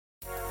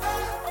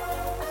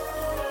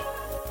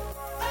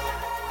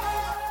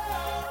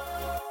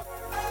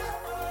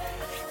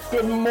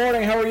Good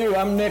morning, how are you?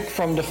 I'm Nick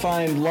from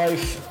Defined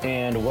Life,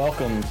 and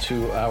welcome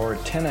to our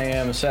 10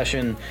 a.m.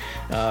 session.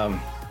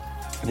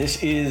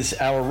 This is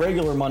our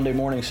regular Monday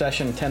morning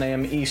session, 10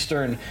 a.m.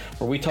 Eastern,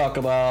 where we talk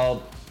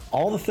about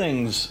all the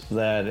things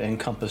that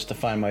encompass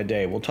Define My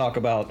Day. We'll talk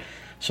about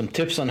some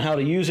tips on how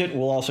to use it.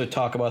 We'll also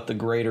talk about the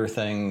greater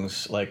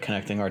things like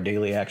connecting our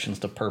daily actions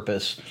to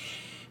purpose,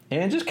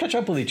 and just catch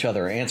up with each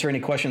other, answer any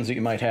questions that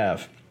you might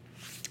have.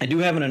 I do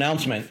have an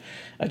announcement.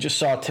 I just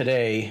saw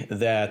today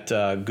that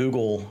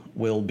Google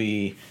will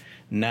be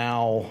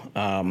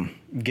now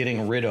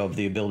getting rid of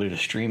the ability to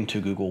stream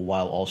to Google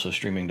while also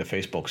streaming to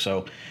Facebook.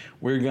 So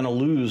we're going to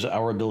lose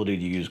our ability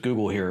to use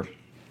Google here,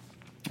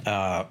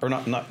 or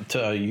not to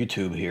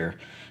YouTube here,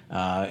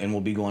 and we'll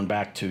be going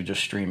back to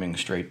just streaming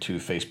straight to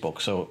Facebook.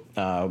 So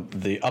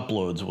the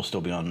uploads will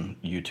still be on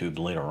YouTube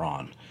later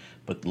on,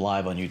 but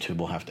live on YouTube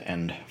will have to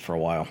end for a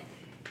while.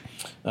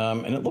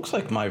 And it looks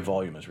like my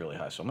volume is really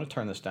high, so I'm going to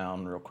turn this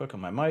down real quick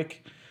on my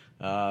mic.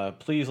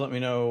 Please let me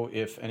know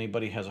if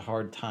anybody has a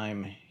hard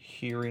time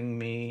hearing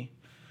me.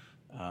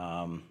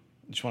 I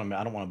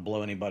don't want to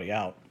blow anybody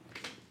out.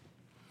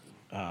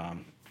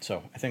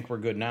 So I think we're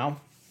good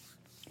now,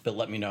 but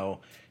let me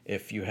know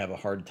if you have a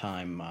hard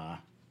time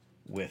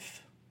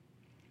with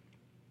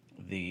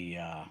the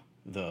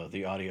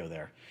audio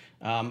there.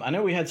 I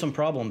know we had some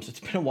problems.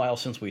 It's been a while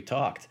since we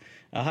talked.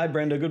 Hi,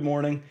 Brenda. Good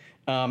morning.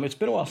 It's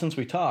been a while since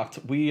we talked.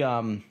 We,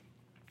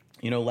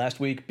 last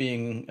week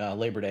being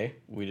Labor Day,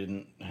 we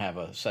didn't have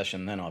a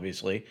session then,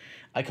 obviously.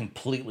 I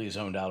completely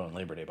zoned out on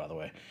Labor Day, by the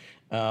way.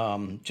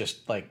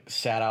 Just like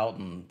sat out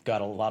and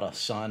got a lot of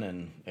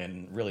sun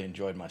and really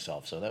enjoyed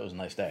myself. So that was a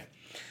nice day.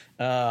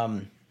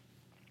 But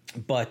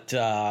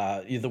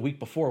the week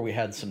before, we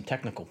had some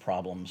technical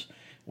problems,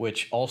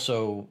 which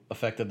also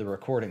affected the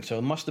recording. So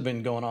it must have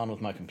been going on with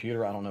my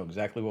computer. I don't know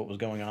exactly what was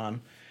going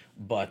on,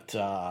 but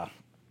I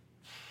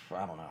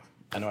don't know.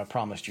 I know I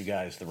promised you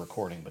guys the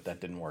recording, but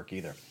that didn't work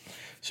either.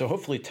 So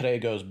hopefully today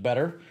goes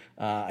better.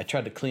 I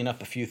tried to clean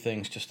up a few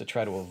things just to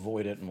try to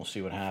avoid it, and we'll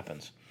see what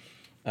happens.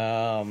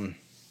 How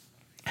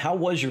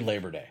was your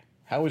Labor Day?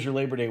 How was your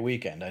Labor Day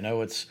weekend? I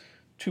know it's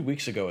 2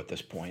 weeks ago at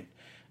this point,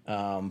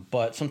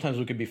 but sometimes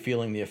we could be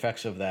feeling the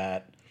effects of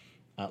that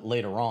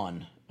later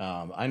on.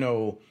 I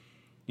know,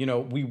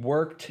 we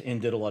worked and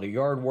did a lot of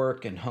yard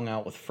work and hung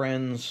out with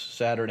friends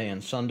Saturday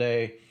and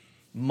Sunday.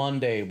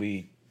 Monday,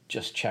 we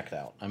just checked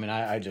out. I mean,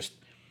 I just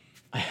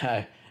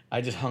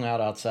hung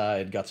out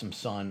outside, got some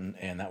sun,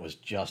 and that was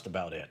just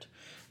about it.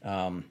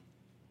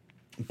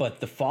 But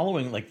the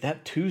following, like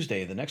that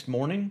Tuesday, the next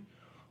morning,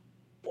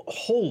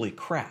 holy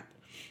crap.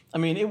 I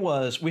mean,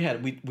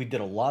 we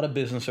did a lot of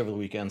business over the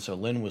weekend, so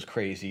Lynn was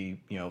crazy,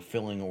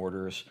 filling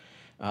orders.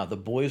 The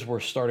boys were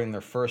starting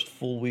their first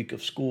full week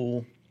of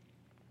school,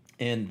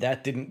 and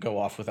that didn't go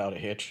off without a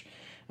hitch.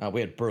 We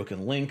had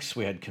broken links.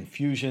 We had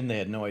confusion. They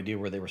had no idea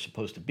where they were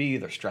supposed to be.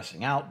 They're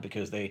stressing out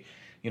because they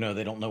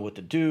don't know what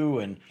to do,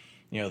 and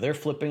they're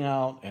flipping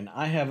out. And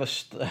I have a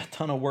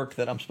ton of work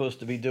that I'm supposed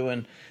to be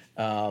doing.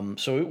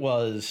 So it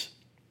was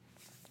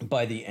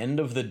by the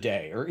end of the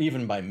day, or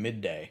even by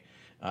midday.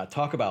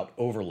 Talk about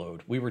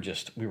overload. We were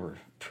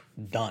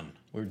done.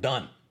 We were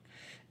done,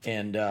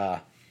 and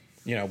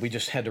we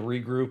just had to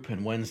regroup.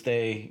 And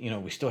Wednesday,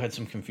 we still had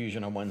some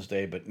confusion on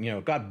Wednesday, but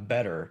it got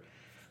better.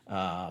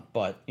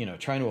 But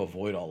trying to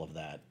avoid all of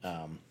that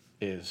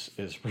is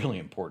really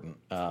important,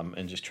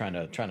 and just trying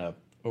to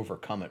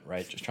overcome it,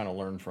 right? Just trying to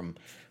learn from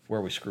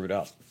where we screwed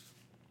up.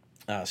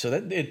 So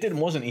that it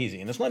wasn't easy,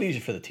 and it's not easy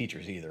for the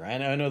teachers either.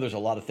 I know there's a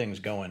lot of things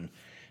going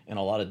in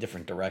a lot of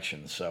different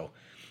directions. So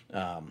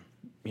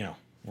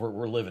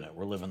we're living it.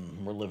 We're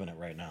living it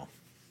right now.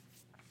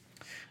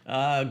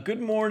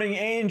 Good morning,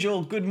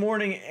 Angel. Good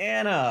morning,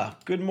 Anna.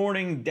 Good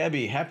morning,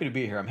 Debbie. Happy to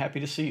be here. I'm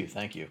happy to see you.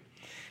 Thank you.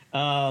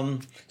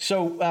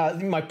 So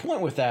my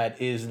point with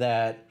that is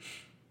that,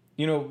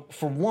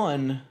 for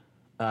one,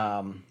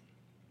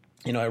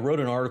 I wrote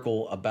an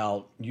article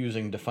about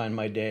using Define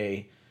My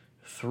Day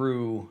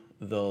through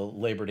the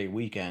Labor Day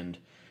weekend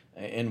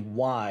and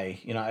why,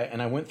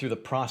 and I went through the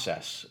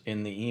process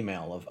in the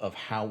email of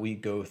how we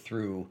go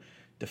through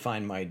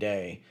Define My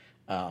Day,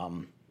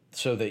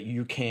 so that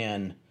you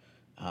can,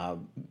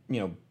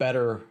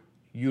 better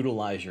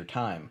utilize your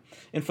time.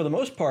 And for the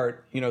most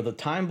part, the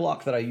time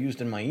block that I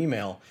used in my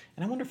email,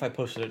 and I wonder if I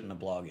posted it in the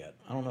blog yet.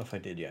 I don't know if I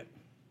did yet.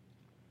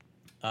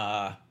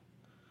 I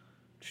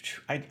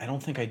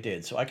don't think I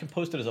did. So I can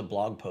post it as a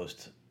blog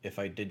post if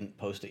I didn't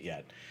post it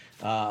yet.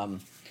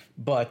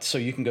 But so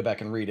you can go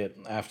back and read it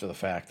after the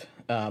fact.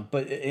 And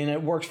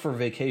it works for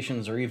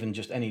vacations or even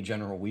just any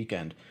general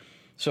weekend.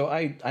 So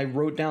I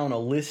wrote down a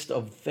list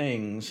of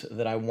things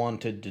that I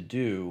wanted to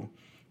do,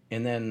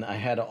 and then I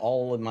had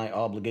all of my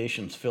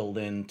obligations filled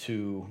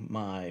into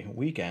my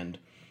weekend,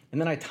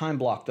 and then I time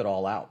blocked it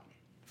all out.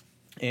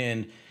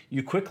 And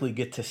you quickly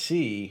get to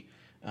see,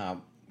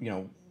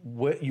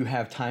 what you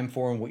have time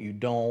for and what you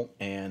don't,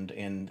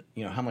 and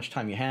how much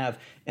time you have.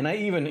 And I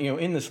even,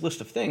 in this list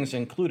of things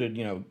included,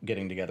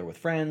 getting together with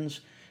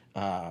friends,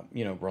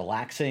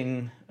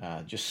 relaxing,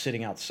 just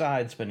sitting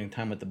outside, spending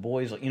time with the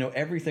boys. Like,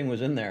 everything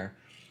was in there.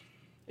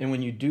 And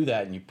when you do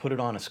that and you put it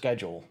on a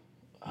schedule,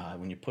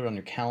 when you put it on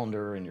your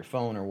calendar and your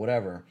phone or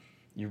whatever,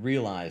 you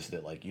realize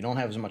that like you don't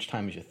have as much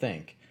time as you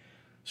think.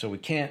 So we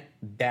can't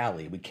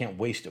dally, we can't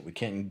waste it, we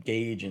can't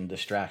engage in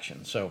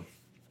distraction. So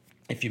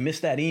if you miss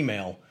that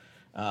email,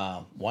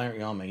 why aren't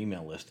you on my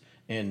email list?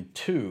 And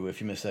two, if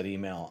you miss that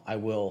email, I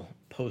will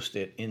post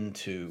it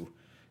into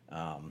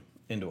a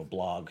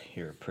blog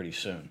here pretty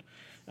soon.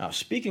 Now,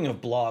 speaking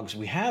of blogs,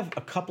 we have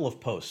a couple of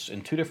posts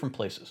in two different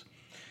places.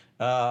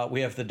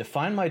 We have the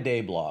Define My Day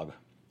blog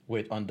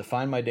on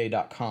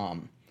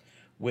definemyday.com,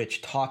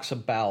 which talks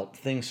about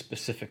things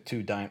specific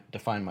to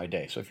Define My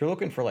Day. So if you're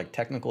looking for like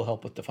technical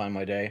help with Define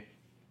My Day,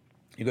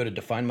 you go to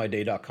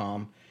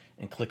definemyday.com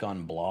and click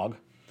on blog.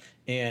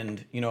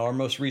 And, our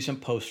most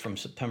recent post from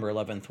September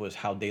 11th was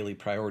how daily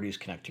priorities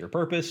connect to your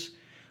purpose.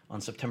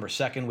 On September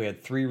 2nd, we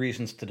had 3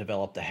 reasons to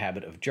develop the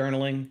habit of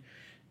journaling.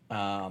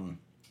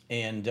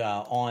 And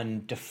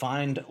on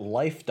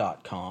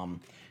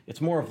definedlife.com,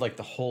 it's more of like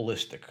the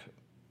holistic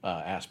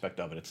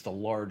aspect of it. It's the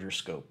larger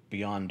scope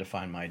beyond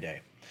Define My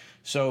Day.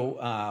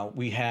 So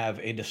we have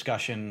a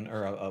discussion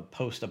or a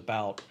post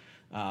about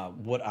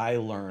what I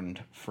learned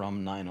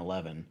from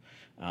 9/11,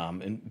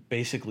 and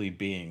basically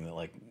being that,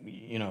 like,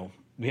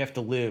 we have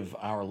to live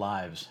our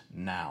lives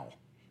now,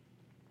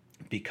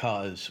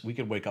 because we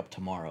could wake up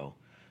tomorrow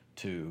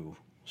to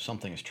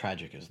something as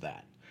tragic as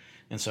that.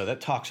 And so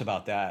that talks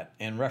about that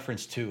in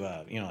reference to,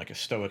 like a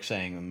Stoic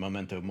saying,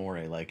 memento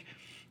mori, like,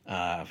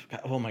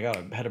 oh my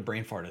God, I had a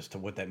brain fart as to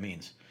what that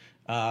means.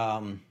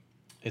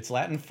 It's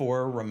Latin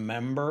for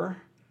remember.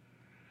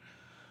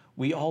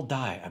 We all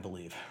die, I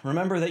believe.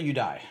 Remember that you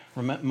die.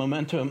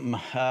 Memento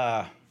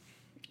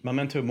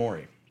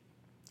mori.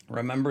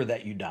 Remember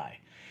that you die.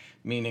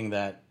 Meaning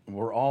that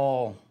we're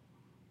all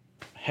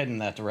heading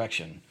that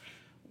direction.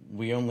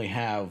 We only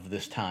have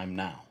this time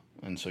now.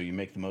 And so you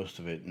make the most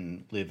of it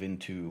and live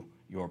into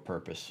your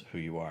purpose, who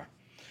you are.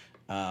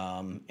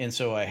 And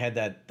so I had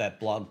that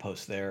blog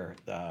post there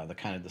that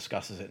kind of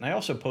discusses it. And I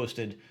also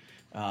posted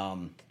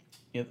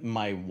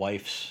my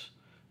wife's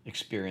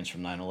experience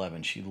from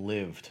 9/11. She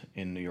lived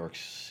in New York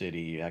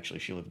City. Actually,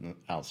 she lived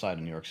outside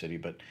of New York City,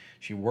 but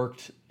she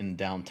worked in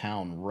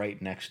downtown right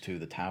next to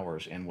the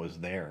towers and was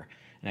there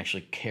and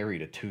actually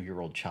carried a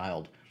 2-year-old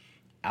child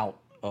out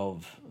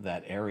of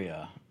that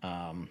area.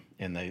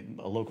 And a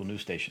local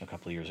news station a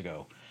couple of years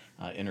ago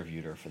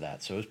interviewed her for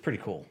that. So it was pretty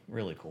cool,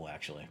 really cool,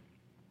 actually.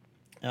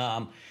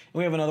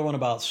 We have another one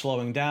about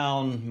slowing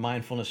down,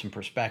 mindfulness and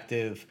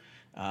perspective.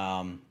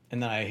 And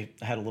then I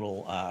had a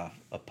little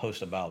a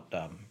post about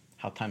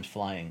how time's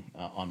flying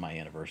on my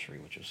anniversary,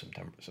 which was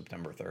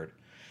September 3rd.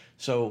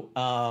 So,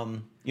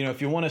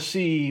 if you want to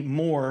see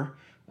more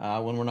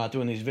when we're not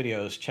doing these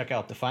videos, check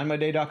out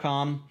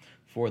definemyday.com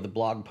for the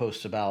blog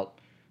posts about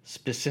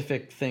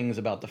specific things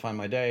about Define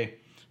My Day.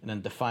 And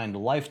then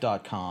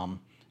definedlife.com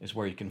is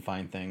where you can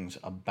find things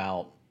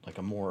about like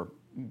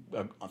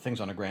things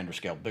on a grander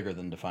scale, bigger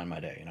than Define My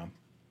Day,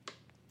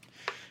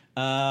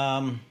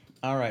 All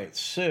right,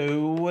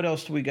 so what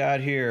else do we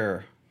got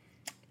here?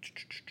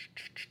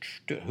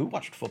 Who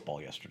watched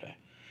football yesterday?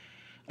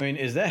 I mean,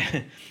 is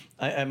that...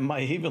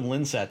 even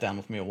Lynn sat down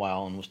with me a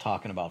while and was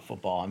talking about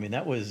football. I mean,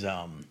 that was...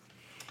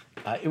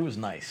 it was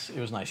nice. It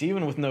was nice.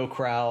 Even with no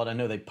crowd. I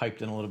know they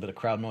piped in a little bit of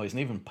crowd noise and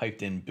even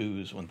piped in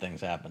boos when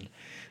things happened,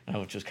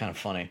 which was kind of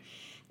funny.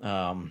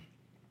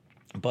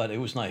 But it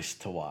was nice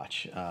to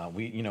watch.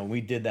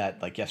 We did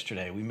that like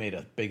yesterday. We made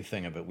a big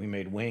thing of it. We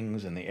made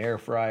wings in the air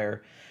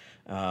fryer.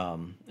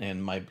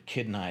 And my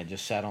kid and I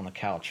just sat on the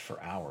couch for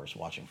hours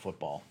watching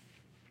football.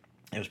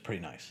 It was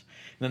pretty nice.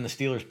 And then the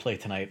Steelers play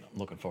tonight. I'm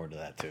looking forward to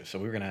that too. So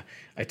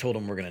I told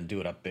them we're gonna do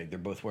it up big. They're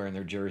both wearing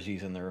their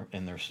jerseys and they're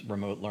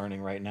remote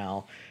learning right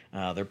now.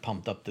 They're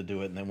pumped up to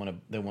do it, and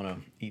they wanna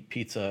eat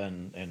pizza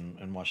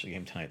and watch the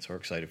game tonight. So we're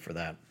excited for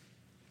that.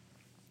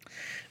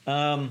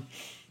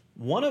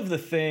 One of the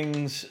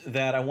things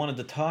that I wanted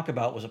to talk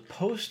about was a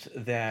post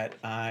that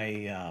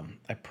I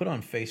put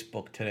on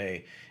Facebook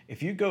today.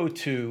 If you go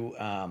to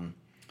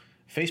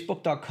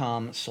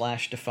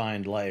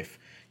facebook.com/definedlife,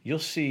 you'll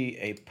see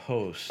a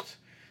post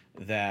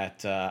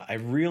that I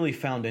really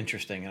found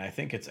interesting, and I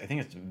think it's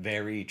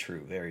very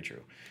true, very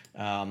true.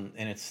 And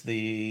it's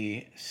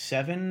the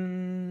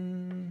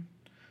 7.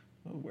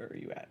 Where are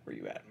you at?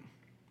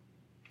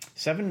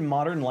 7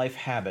 modern life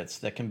habits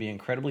that can be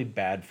incredibly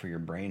bad for your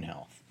brain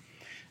health.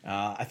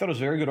 I thought it was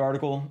a very good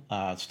article.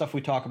 Stuff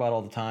we talk about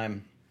all the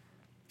time.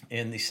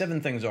 And the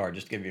 7 things are,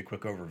 just to give you a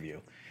quick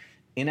overview: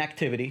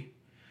 inactivity,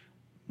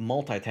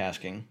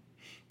 multitasking,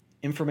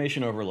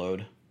 information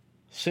overload,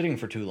 sitting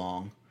for too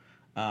long,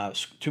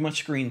 too much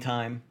screen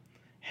time,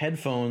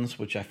 headphones,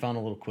 which I found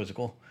a little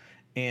quizzical,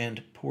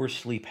 and poor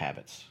sleep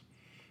habits.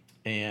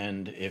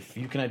 And if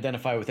you can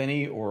identify with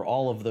any or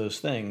all of those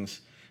things,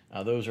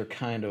 those are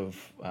kind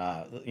of,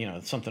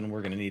 something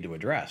we're going to need to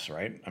address,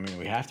 right? I mean,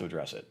 we have to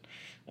address it.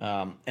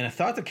 And a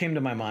thought that came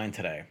to my mind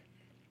today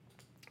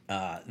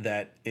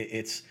that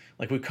it's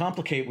like we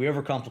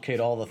overcomplicate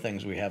all the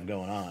things we have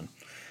going on.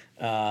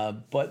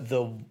 But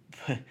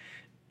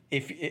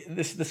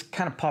this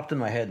kind of popped in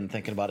my head in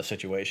thinking about a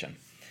situation.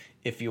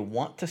 If you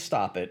want to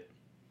stop it,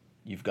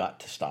 you've got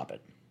to stop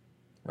it,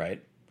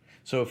 right?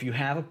 So if you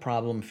have a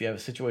problem, if you have a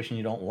situation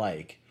you don't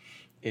like,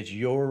 it's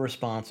your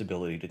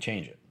responsibility to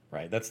change it,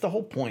 right? That's the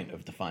whole point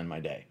of Define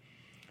My Day.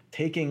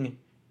 Taking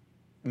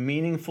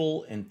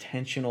meaningful,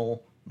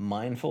 intentional,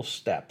 mindful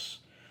steps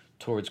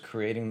towards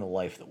creating the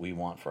life that we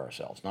want for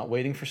ourselves. Not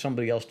waiting for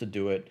somebody else to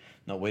do it,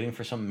 not waiting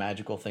for some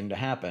magical thing to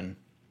happen.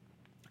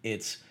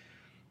 It's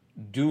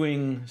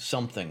doing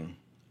something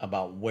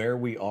about where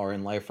we are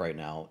in life right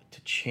now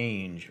to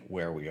change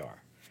where we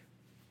are.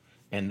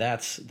 And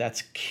that's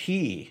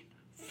key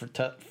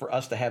for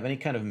us to have any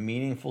kind of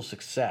meaningful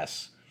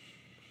success,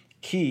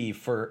 key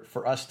for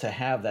us to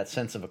have that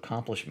sense of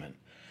accomplishment.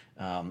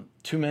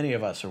 Too many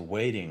of us are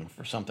waiting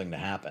for something to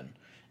happen,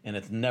 and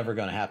it's never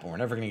going to happen. We're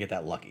never going to get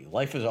that lucky.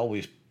 Life is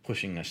always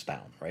pushing us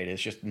down, right?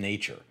 It's just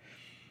nature.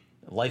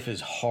 Life is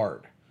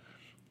hard.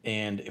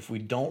 And if we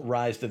don't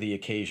rise to the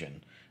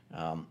occasion,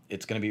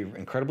 it's going to be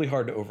incredibly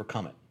hard to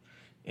overcome it.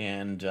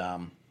 And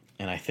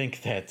I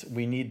think that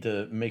we need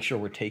to make sure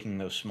we're taking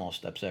those small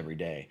steps every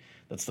day.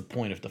 That's the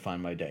point of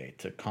Define My Day,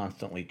 to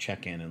constantly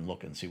check in and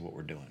look and see what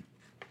we're doing.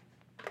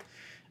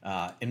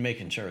 And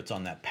making sure it's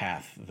on that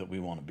path that we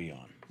want to be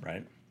on,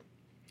 right?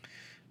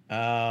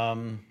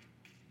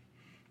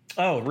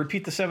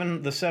 Repeat the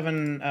seven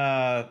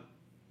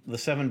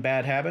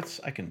bad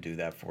habits. I can do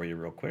that for you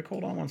real quick.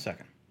 Hold on one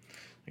second.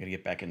 I got to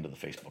get back into the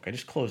Facebook. I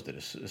just closed it.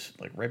 It's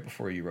like right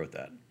before you wrote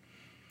that.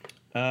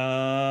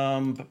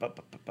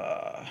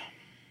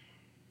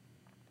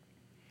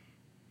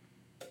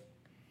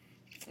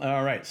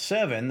 All right,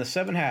 the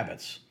 7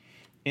 habits.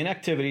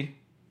 Inactivity,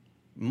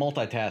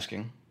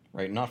 multitasking,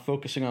 right? Not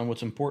focusing on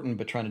what's important,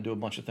 but trying to do a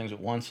bunch of things at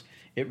once.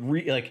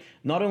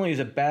 Not only is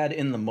it bad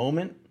in the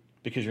moment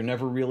because you're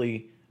never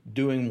really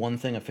doing one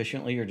thing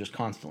efficiently, you're just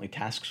constantly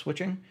task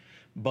switching,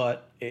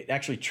 but it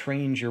actually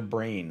trains your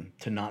brain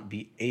to not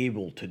be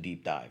able to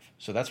deep dive.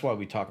 So that's why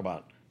we talk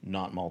about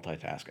not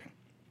multitasking.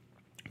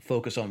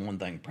 Focus on one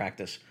thing,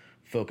 practice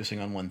focusing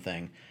on one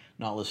thing,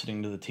 not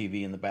listening to the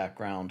TV in the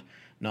background,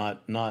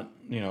 not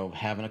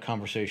having a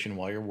conversation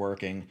while you're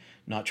working,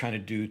 not trying to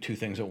do 2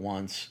 things at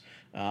once.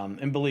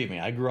 And believe me,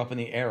 I grew up in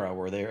the era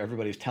where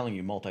everybody's telling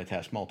you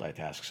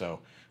multitask.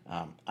 So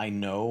I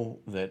know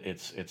that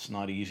it's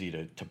not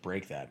easy to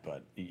break that,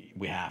 but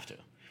we have to.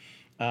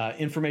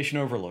 Information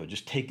overload,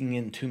 just taking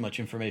in too much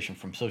information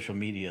from social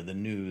media, the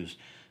news.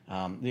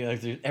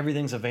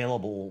 Everything's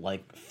available,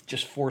 like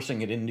just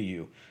forcing it into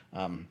you.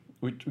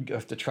 We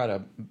have to try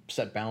to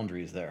set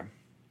boundaries there.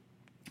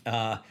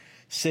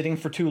 Sitting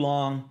for too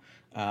long,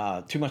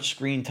 too much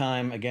screen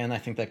time. Again, I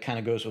think that kind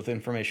of goes with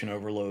information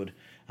overload.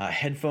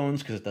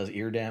 Headphones, because it does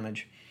ear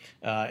damage.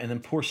 And then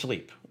poor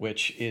sleep,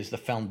 which is the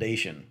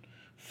foundation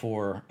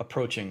for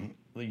approaching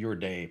your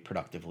day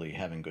productively,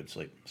 having good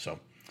sleep. So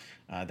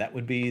that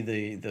would be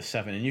the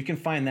 7. And you can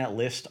find that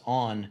list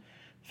on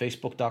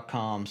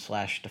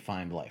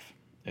facebook.com/definedlife.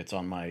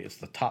 It's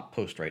the top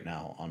post right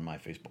now on my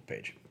Facebook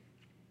page.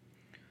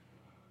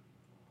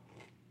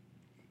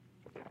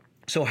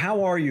 So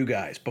how are you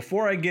guys?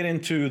 Before I get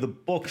into the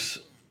books,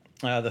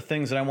 the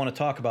things that I want to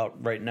talk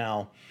about right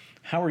now,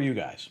 how are you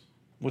guys?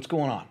 What's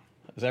going on?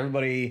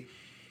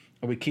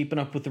 Are we keeping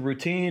up with the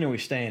routine? Are we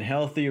staying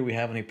healthy? Are we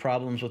having any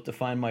problems with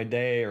Define My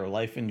Day or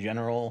life in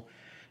general?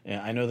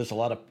 I know there's a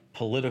lot of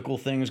political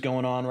things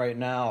going on right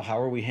now. How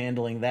are we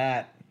handling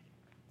that?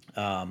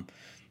 Are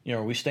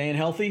we staying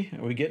healthy?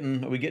 Are we getting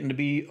to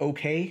be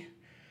okay?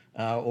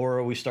 Or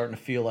are we starting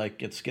to feel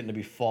like it's getting to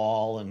be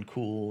fall and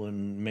cool,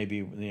 and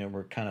maybe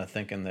we're kind of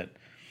thinking that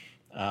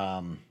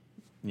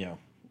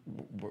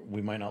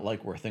we might not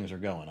like where things are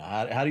going.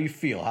 How do you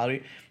feel?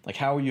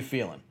 How are you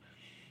feeling?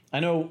 I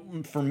know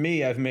for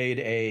me, I've made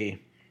a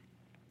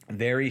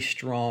very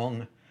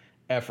strong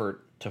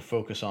effort to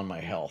focus on my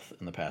health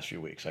in the past few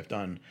weeks. I've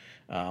done,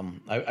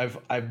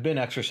 I've been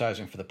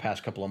exercising for the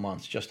past couple of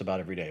months, just about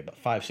every day,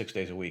 about 5-6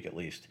 days a week at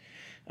least.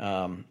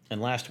 And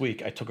last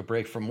week I took a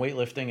break from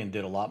weightlifting and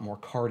did a lot more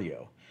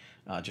cardio,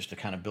 just to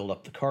kind of build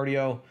up the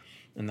cardio.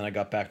 And then I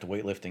got back to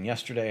weightlifting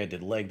yesterday. I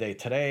did leg day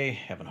today.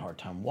 Having a hard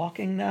time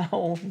walking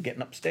now.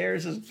 Getting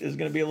upstairs is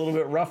going to be a little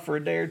bit rough for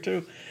a day or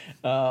two.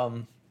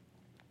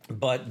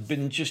 But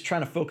been just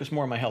trying to focus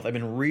more on my health. I've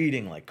been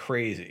reading like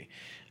crazy.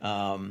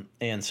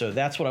 And so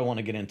that's what I want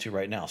to get into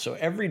right now. So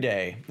every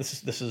day,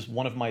 this is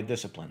one of my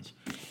disciplines.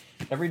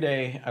 Every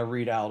day I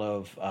read out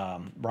of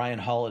Ryan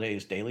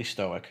Holiday's Daily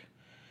Stoic,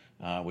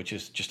 which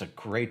is just a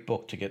great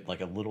book to get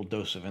like a little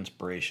dose of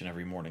inspiration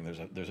every morning.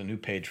 There's a new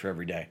page for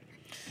every day.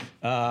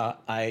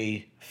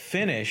 I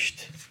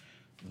finished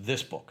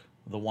this book,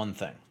 The One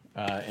Thing,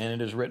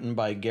 and it is written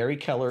by Gary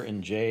Keller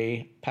and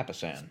Jay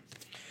Papasan.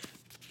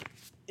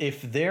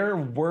 If there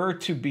were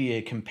to be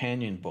a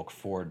companion book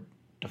for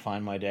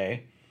Define My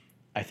Day,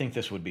 I think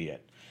this would be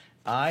it.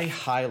 I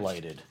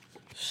highlighted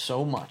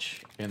so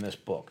much in this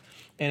book,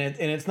 and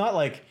it's not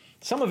like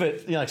some of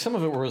it, like some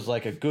of it was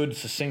like a good,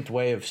 succinct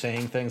way of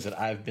saying things that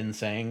I've been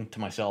saying to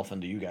myself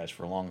and to you guys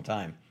for a long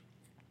time.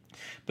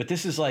 But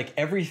this is like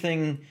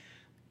everything,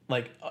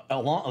 like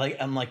along, like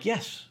I'm like,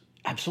 yes,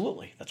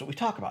 absolutely, that's what we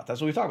talk about. That's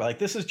what we talk about. Like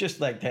this is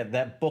just like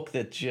that book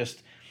that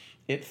just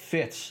it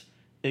fits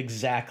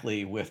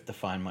exactly with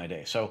Define My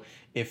Day. So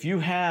if you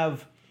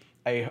have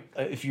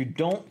if you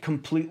don't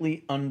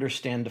completely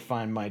understand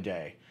Define My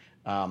Day,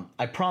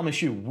 I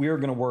promise you we're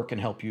going to work and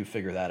help you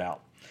figure that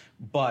out.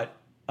 But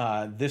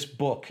this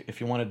book,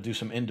 if you want to do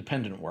some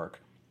independent work,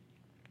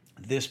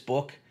 this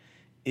book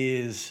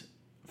is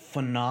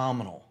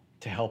phenomenal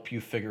to help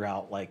you figure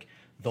out like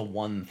the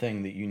one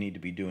thing that you need to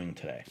be doing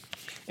today.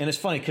 And it's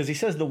funny because he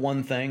says the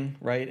one thing,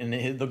 right?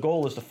 And the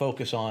goal is to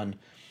focus on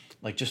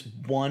like just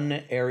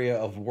one area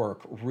of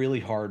work really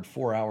hard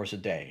 4 hours a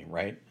day,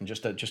 right? And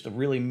just to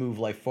really move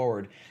life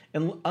forward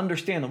and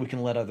understand that we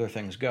can let other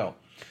things go.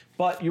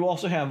 But you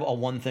also have a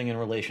one thing in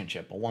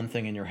relationship, a one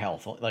thing in your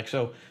health. Like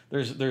so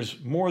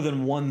there's more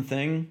than one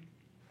thing.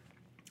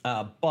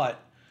 But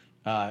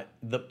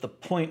the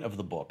point of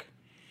the book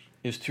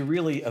is to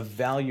really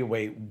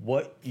evaluate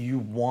what you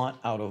want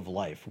out of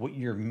life, what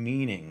your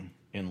meaning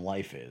in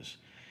life is,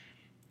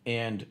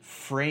 and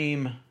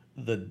frame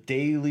the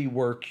daily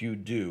work you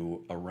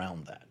do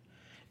around that.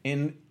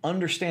 And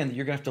understand that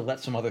you're going to have to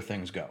let some other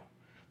things go.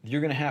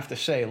 You're going to have to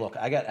say, look,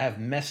 I have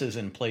messes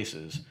in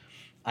places.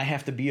 I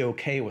have to be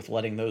okay with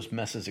letting those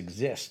messes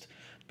exist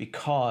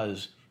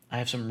because I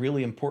have some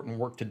really important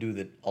work to do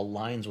that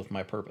aligns with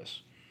my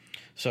purpose.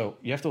 So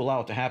you have to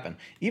allow it to happen.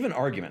 Even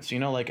arguments,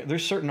 like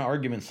there's certain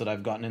arguments that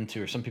I've gotten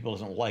into or some people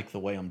doesn't like the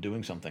way I'm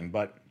doing something.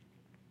 But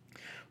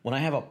when I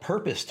have a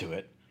purpose to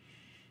it,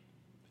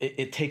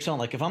 it takes on,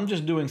 like if I'm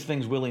just doing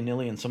things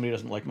willy-nilly and somebody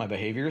doesn't like my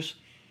behaviors,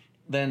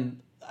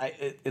 then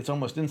it's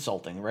almost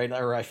insulting, right?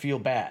 Or I feel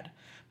bad.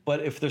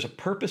 But if there's a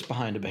purpose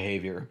behind a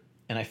behavior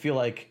and I feel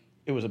like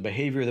it was a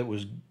behavior that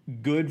was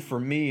good for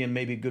me and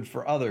maybe good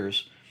for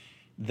others,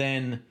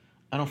 then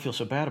I don't feel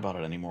so bad about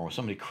it anymore. When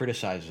somebody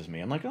criticizes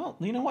me, I'm like, oh,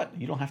 you know what?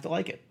 You don't have to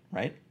like it,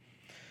 right?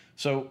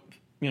 So,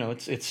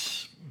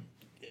 it's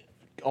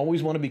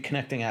always want to be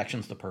connecting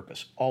actions to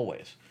purpose.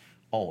 Always,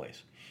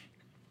 always.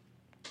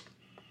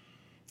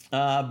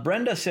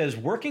 Brenda says,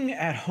 working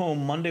at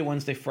home Monday,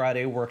 Wednesday,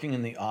 Friday, working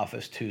in the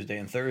office Tuesday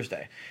and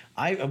Thursday.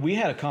 We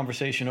had a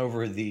conversation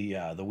over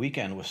the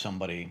weekend with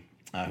somebody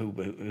who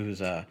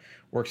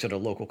works at a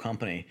local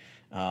company.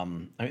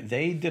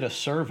 They did a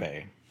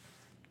survey.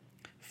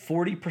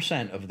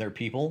 40% of their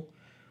people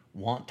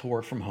want to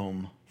work from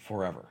home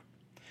forever.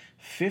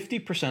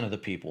 50% of the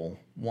people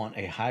want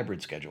a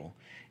hybrid schedule,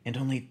 and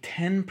only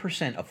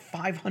 10% of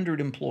 500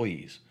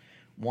 employees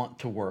want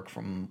to work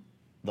from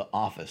the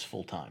office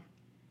full time.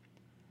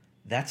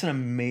 That's an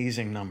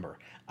amazing number.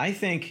 I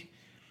think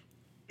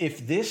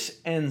if this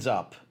ends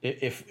up,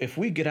 if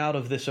we get out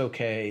of this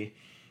okay,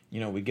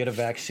 we get a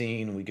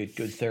vaccine, we get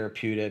good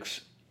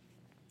therapeutics,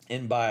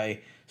 and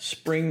by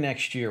spring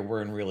next year,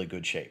 we're in really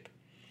good shape.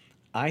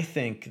 I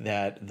think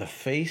that the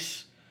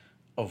face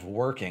of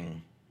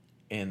working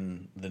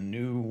in the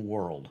new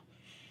world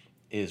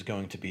is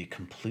going to be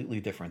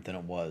completely different than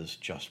it was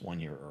just 1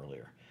 year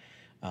earlier.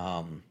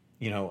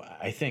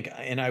 I think,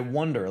 and I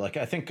wonder,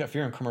 I think if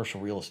you're in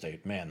commercial real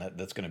estate, man,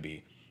 that's going to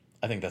be,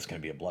 I think that's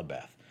going to be a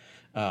bloodbath.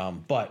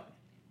 But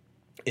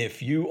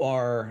if you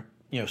are,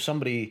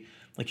 somebody,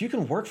 like you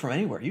can work from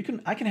anywhere.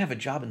 I can have a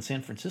job in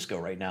San Francisco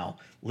right now,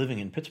 living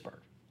in Pittsburgh.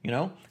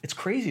 It's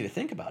crazy to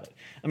think about it.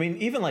 I mean,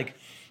 even like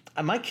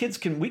my kids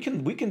we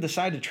can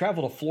decide to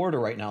travel to Florida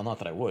right now. Not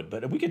that I would,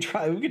 but we could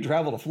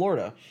travel to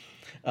Florida,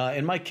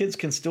 and my kids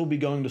can still be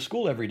going to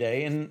school every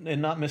day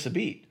and not miss a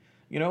beat.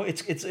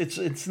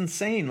 It's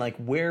insane, like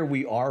where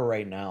we are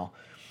right now.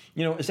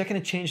 Is that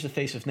going to change the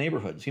face of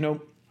neighborhoods?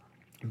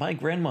 My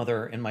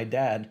grandmother and my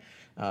dad,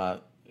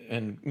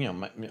 and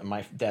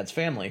my dad's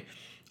family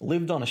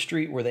lived on a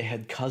street where they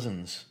had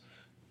cousins,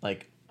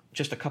 like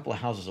just a couple of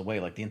houses away.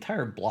 Like the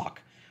entire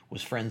block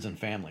was friends and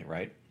family,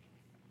 right?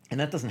 And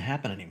that doesn't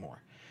happen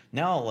anymore.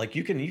 Now, like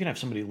you can have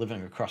somebody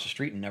living across the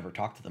street and never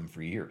talk to them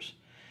for years.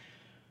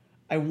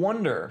 I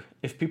wonder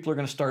if people are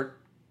going to start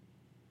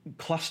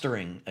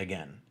clustering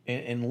again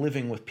and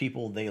living with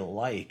people they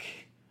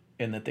like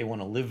and that they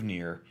want to live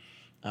near,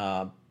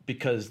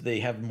 because they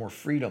have more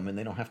freedom and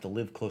they don't have to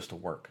live close to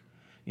work.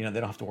 They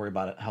don't have to worry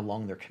about how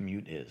long their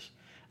commute is.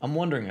 I'm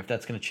wondering if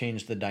that's going to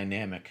change the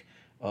dynamic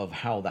of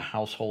how the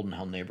household and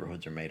how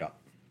neighborhoods are made up.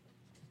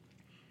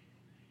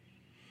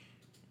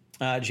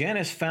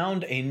 Janice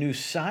found a new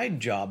side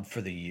job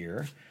for the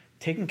year,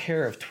 taking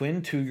care of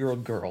twin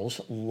 2-year-old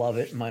girls. Love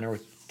it. Mine are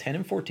 10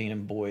 and 14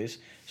 and boys,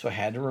 so I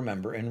had to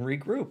remember and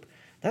regroup.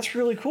 That's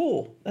really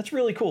cool. That's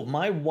really cool.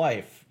 My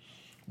wife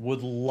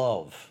would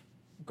love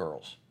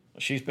girls.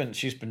 She's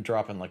been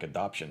dropping like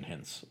adoption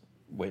hints,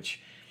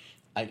 which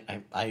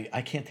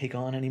I can't take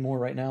on anymore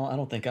right now. I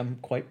don't think I'm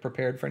quite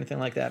prepared for anything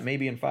like that.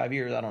 Maybe in 5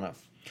 years, I don't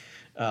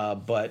know.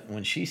 But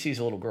when she sees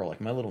a little girl,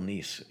 like my little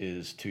niece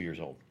is 2 years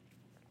old,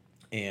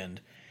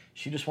 and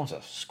she just wants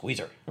to squeeze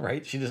her,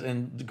 right?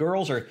 And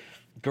girls are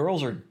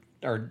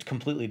are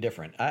completely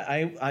different.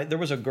 There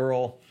was a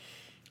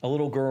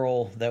little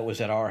girl that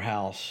was at our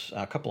house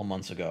a couple of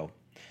months ago,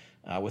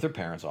 with her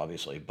parents,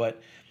 obviously.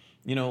 But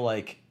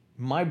like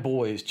my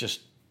boys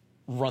just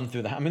run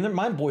through the house. I mean,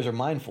 my boys are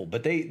mindful,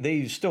 but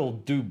they still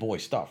do boy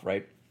stuff,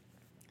 right?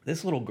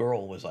 This little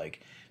girl was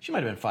like, she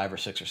might have been 5 or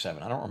 6 or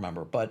 7, I don't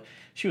remember, but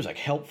she was like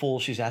helpful.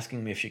 She's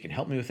asking me if she can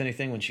help me with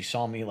anything when she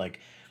saw me like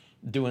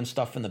doing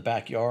stuff in the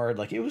backyard.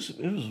 Like it was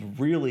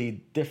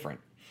really different.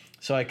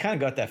 So I kind of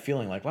got that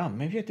feeling like, wow,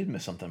 maybe I did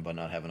miss something by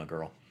not having a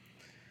girl.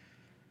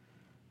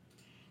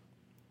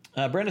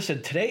 Brenda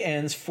said, today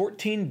ends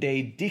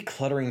 14-day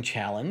decluttering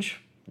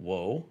challenge.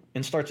 Whoa.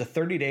 And starts a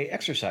 30-day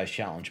exercise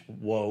challenge.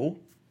 Whoa.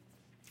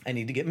 I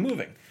need to get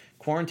moving.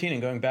 Quarantine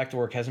and going back to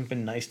work hasn't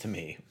been nice to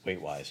me,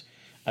 weight-wise.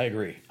 I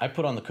agree. I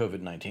put on the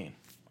COVID-19.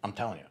 I'm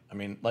telling you. I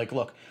mean, like,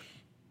 look,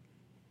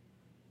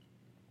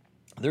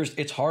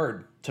 it's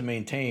hard to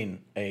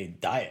maintain a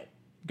diet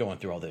going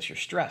through all this. You're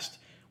stressed.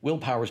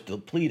 Willpower's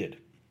depleted.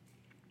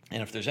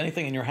 And if there's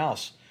anything in your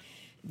house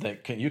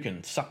that you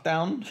can suck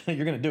down,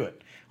 you're going to do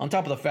it. On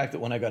top of the fact that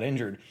when I got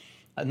injured,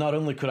 not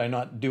only could I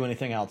not do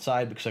anything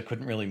outside because I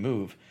couldn't really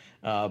move,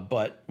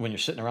 but when you're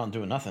sitting around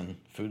doing nothing,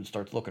 food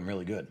starts looking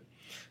really good.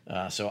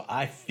 So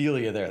I feel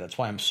you there. That's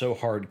why I'm so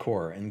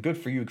hardcore. And good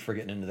for you for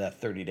getting into that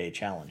 30-day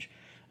challenge.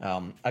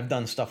 I've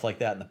done stuff like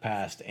that in the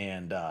past,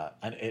 and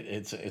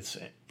it's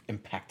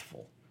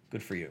impactful.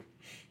 Good for you.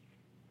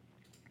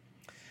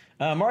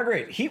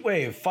 Margaret, heat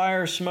wave,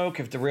 fire, smoke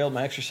have derailed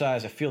my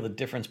exercise. I feel the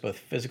difference both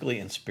physically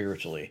and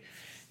spiritually.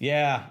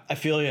 Yeah, I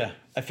feel you.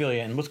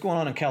 And what's going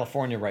on in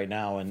California right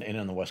now and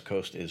on the West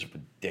Coast is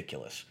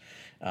ridiculous.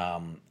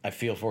 I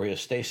feel for you.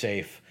 Stay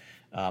safe.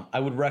 I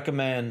would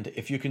recommend,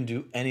 if you can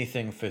do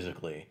anything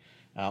physically,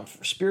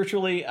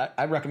 spiritually,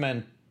 I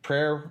recommend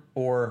prayer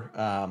or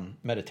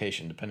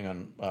meditation, depending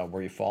on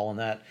where you fall on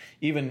that.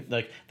 Even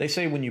like they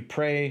say, when you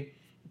pray,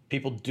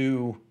 people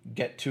do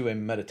get to a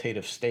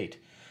meditative state.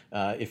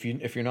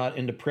 If you're not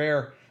into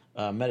prayer,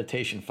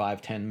 meditation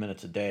 5-10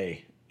 minutes a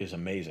day is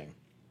amazing.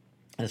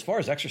 And as far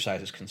as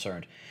exercise is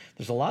concerned,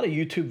 there's a lot of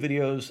YouTube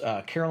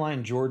videos.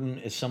 Caroline Jordan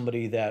is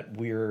somebody that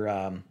we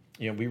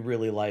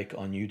really like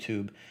on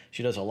YouTube.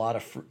 She does a lot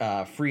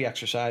of free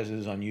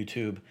exercises on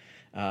YouTube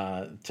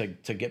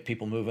to get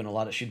people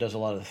moving. She does a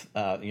lot of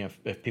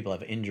if people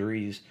have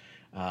injuries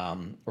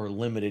or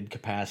limited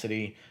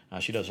capacity,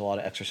 she does a lot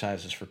of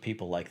exercises for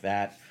people like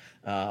that.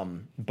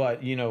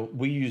 But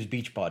we use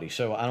Beachbody,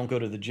 so I don't go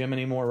to the gym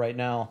anymore right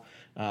now.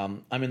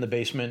 I'm in the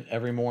basement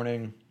every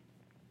morning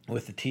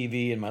with the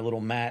TV and my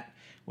little mat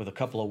with a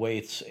couple of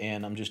weights,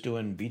 and I'm just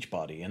doing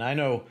Beachbody. And I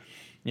know,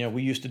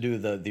 we used to do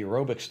the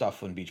aerobic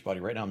stuff in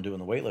Beachbody. Right now I'm doing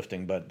the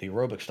weightlifting, but the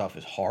aerobic stuff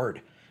is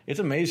hard. It's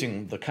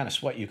amazing the kind of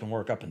sweat you can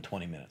work up in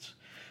 20 minutes.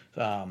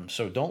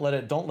 So don't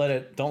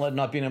let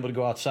not being able to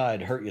go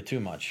outside hurt you too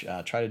much.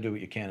 Try to do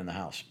what you can in the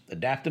house.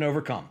 Adapt and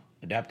overcome.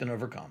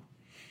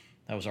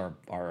 That was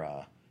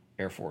our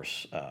Air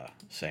Force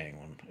saying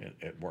when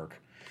at work.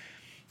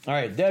 All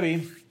right,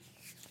 Debbie,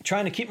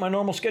 trying to keep my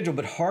normal schedule,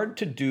 but hard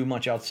to do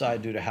much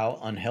outside due to how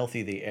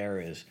unhealthy the air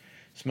is.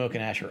 Smoke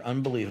and ash are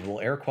unbelievable.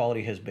 Air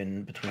quality has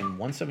been between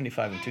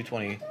 175 and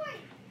 220.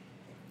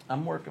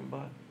 I'm working,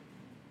 bud.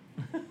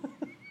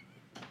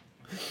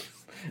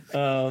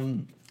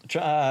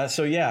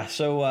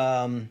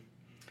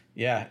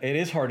 Yeah, it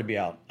is hard to be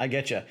out. I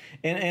get you.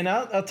 And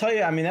I'll tell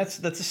you, I mean, that's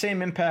the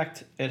same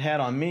impact it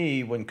had on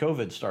me when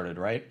COVID started,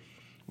 right?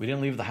 We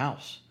didn't leave the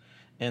house.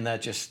 And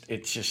it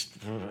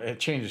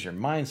changes your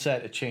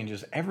mindset. It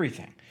changes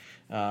everything.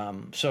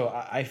 So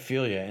I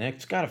feel you. And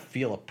it's got to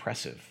feel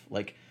oppressive,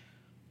 like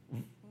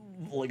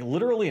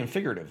literally and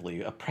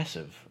figuratively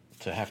oppressive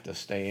to have to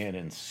stay in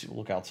and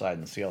look outside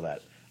and see all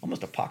that.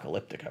 Almost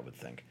apocalyptic, I would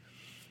think.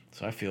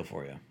 So I feel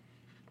for you.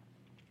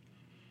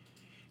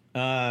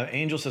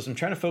 Angel says, I'm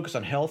trying to focus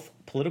on health.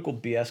 Political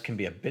BS can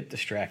be a bit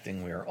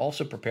distracting. We are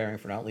also preparing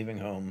for not leaving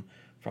home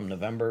from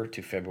November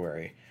to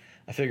February.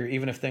 I figure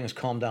even if things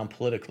calm down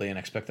politically, and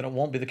expect that it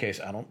won't be the case,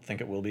 I don't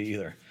think it will be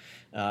either.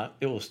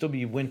 It will still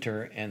be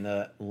winter, and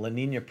the La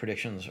Nina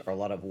predictions are a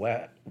lot of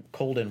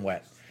cold and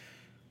wet.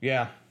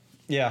 Yeah,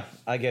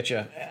 I get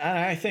you.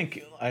 I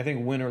think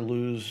win or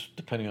lose,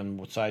 depending on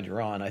what side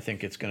you're on, I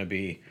think there's going to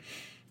be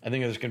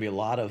a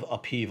lot of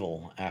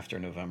upheaval after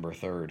November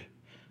 3rd.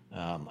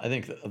 I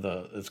think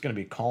it's going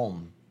to be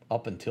calm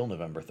up until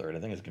November 3rd. I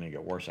think it's going to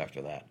get worse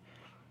after that.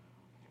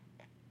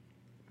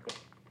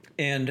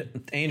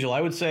 And Angel,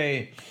 I would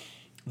say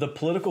the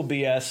political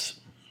BS,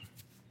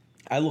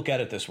 I look at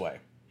it this way.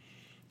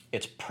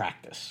 It's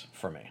practice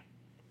for me.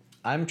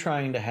 I'm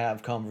trying to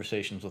have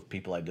conversations with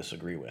people I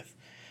disagree with,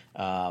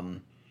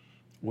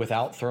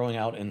 without throwing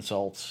out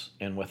insults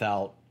and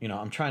without,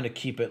 I'm trying to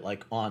keep it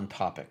like on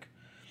topic.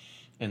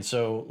 And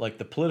so like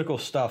the political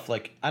stuff,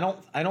 like I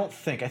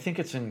think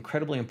it's an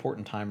incredibly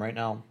important time right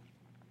now.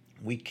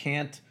 We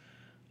can't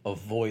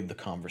avoid the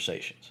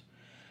conversations.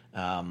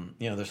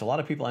 There's a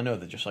lot of people I know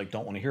that just like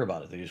don't want to hear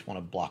about it. They just want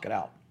to block it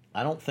out.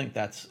 I don't think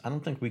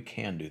we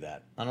can do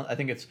that. I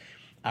think it's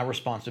our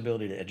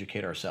responsibility to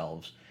educate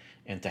ourselves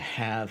and to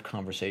have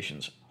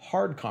conversations,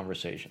 hard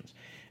conversations.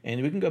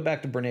 And we can go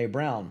back to Brene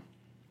Brown.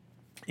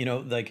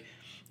 Like,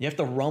 you have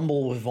to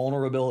rumble with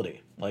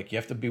vulnerability. Like, you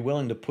have to be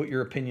willing to put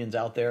your opinions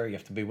out there. You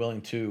have to be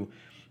willing to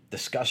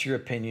discuss your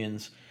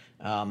opinions.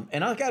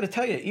 And I've got to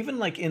tell you, even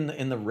like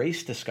in the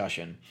race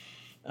discussion,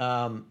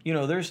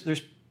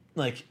 there's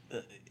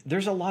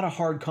a lot of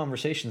hard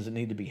conversations that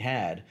need to be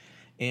had,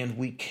 and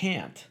we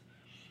can't.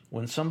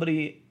 When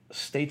somebody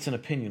states an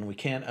opinion, we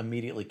can't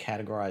immediately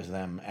categorize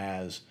them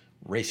as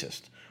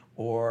racist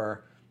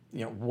or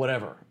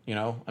whatever.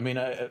 I mean,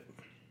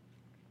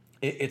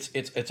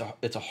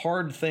 it's a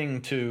hard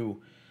thing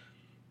to.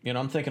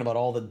 I'm thinking about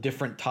all the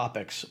different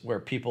topics where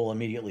people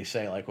immediately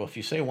say, like, well, if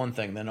you say one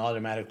thing, then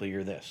automatically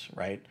you're this,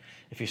 right?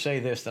 If you say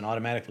this, then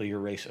automatically you're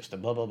racist,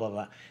 and blah, blah, blah,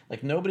 blah.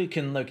 Like, nobody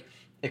can, like,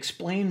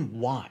 explain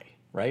why,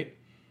 right?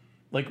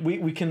 Like,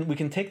 we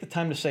can take the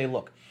time to say,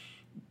 look,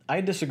 I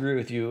disagree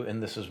with you,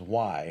 and this is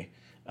why.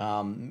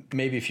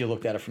 Maybe if you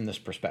looked at it from this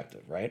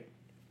perspective, right?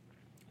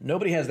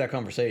 Nobody has that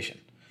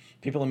conversation.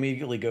 People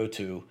immediately go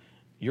to,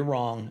 you're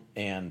wrong,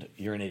 and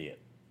you're an idiot.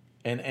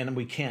 And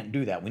we can't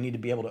do that. We need to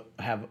be able to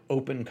have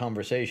open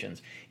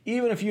conversations.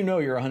 Even if you're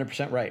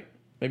 100% right,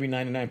 maybe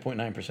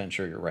 99.9%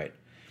 sure you're right,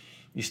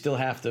 you still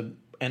have to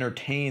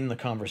entertain the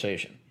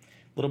conversation.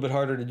 A little bit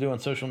harder to do on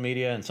social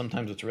media, and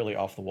sometimes it's really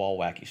off-the-wall,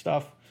 wacky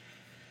stuff.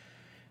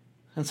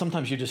 And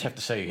sometimes you just have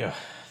to say, yeah,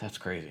 that's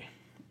crazy.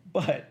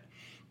 But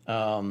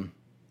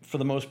for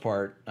the most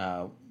part,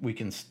 we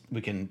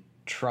can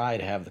try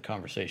to have the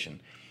conversation.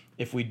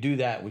 If we do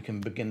that, we can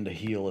begin to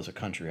heal as a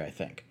country, I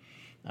think.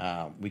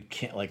 We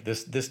can't, like,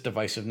 this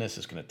divisiveness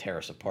is going to tear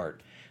us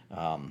apart.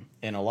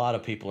 And a lot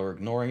of people are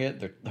ignoring it.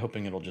 They're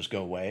hoping it'll just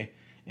go away.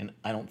 And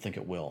I don't think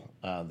it will.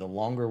 The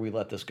longer we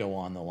let this go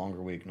on, the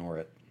longer we ignore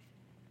it,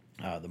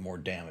 the more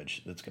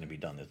damage that's going to be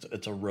done.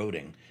 It's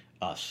eroding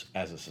us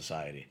as a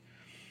society.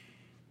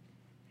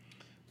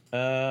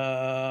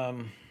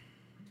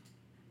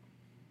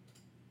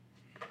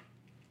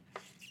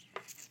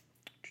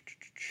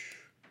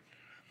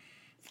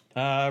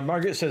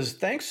 Margaret says,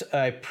 thanks.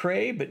 I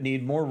pray, but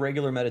need more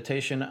regular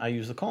meditation. I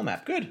use the Calm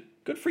app. Good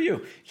for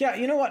you. Yeah,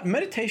 you know what?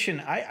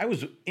 Meditation, I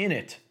was in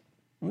it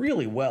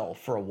really well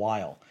for a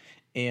while.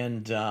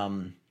 And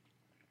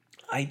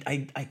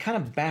I kind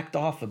of backed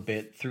off a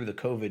bit through the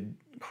COVID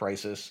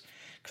crisis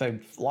because I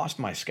lost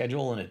my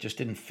schedule and it just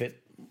didn't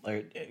fit.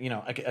 I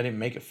didn't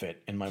make it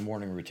fit in my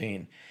morning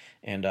routine.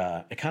 And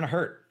it kind of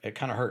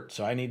hurt.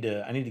 So I need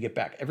to get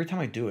back. Every time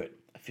I do it,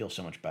 I feel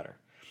so much better.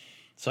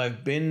 So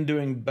I've been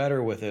doing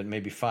better with it,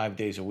 maybe 5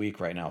 days a week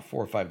right now,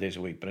 4 or 5 days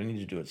a week, but I need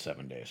to do it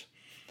 7 days.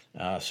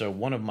 So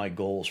one of my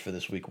goals for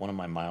this week, one of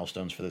my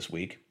milestones for this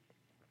week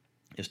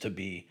is to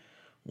be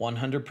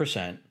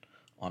 100%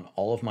 on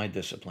all of my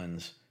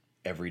disciplines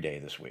every day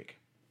this week.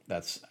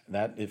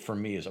 That for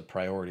me is a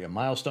priority, a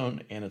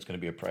milestone, and it's going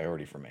to be a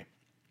priority for me.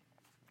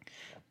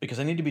 Because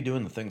I need to be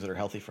doing the things that are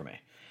healthy for me.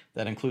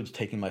 That includes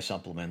taking my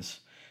supplements.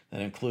 That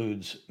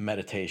includes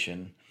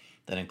meditation.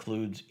 That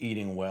includes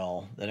eating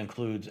well. That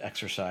includes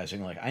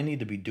exercising. Like, I need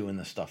to be doing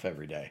this stuff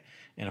every day.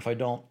 And if I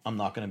don't, I'm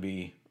not going to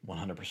be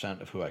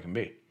 100% of who I can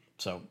be.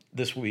 So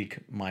this week,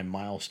 one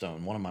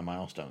of my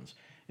milestones,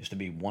 is to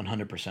be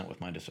 100% with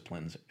my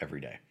disciplines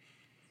every day.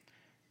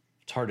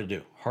 It's hard to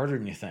do. Harder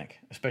than you think.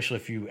 Especially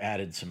if you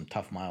added some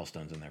tough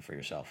milestones in there for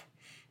yourself.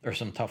 Or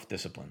some tough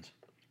disciplines.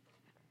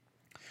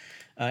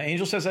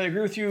 Angel says, I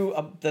agree with you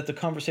that the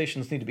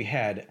conversations need to be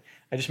had.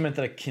 I just meant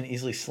that I can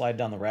easily slide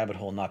down the rabbit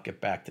hole and not get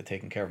back to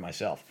taking care of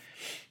myself.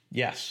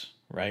 Yes,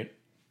 right?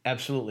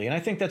 Absolutely. And I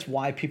think that's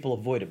why people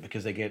avoid it,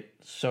 because they get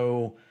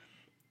so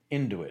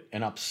into it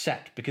and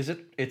upset, because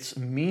it's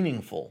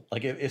meaningful.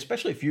 Like,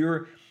 especially if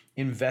you're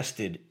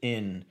invested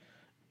in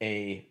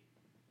a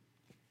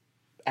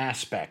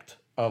aspect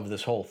of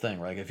this whole thing,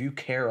 right? Like, if you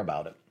care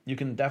about it, you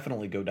can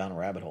definitely go down a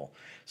rabbit hole.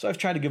 So I've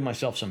tried to give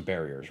myself some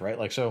barriers, right?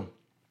 Like, so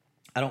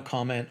I don't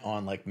comment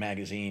on like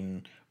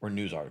magazine or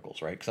news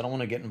articles, right? Because I don't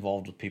want to get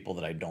involved with people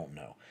that I don't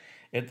know.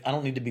 I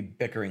don't need to be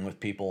bickering with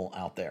people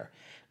out there.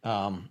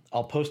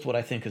 I'll post what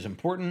I think is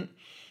important.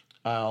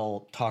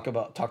 I'll talk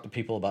to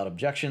people about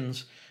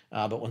objections.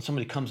 But when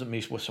somebody comes at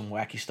me with some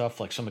wacky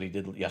stuff, like somebody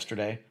did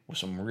yesterday with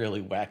some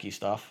really wacky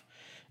stuff,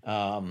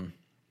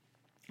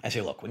 I say,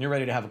 look, when you're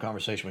ready to have a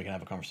conversation, we can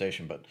have a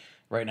conversation. But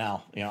right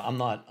now, I'm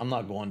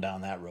not going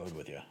down that road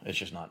with you. It's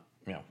just not,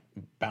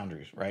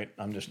 boundaries, right?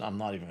 I'm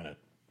not even going to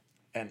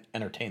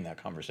entertain that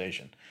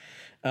conversation.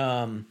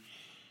 The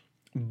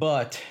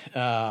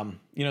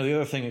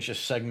other thing is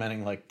just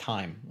segmenting, like,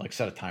 time, like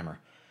set a timer,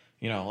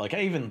 like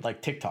I even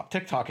like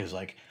TikTok is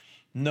like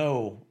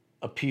no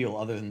appeal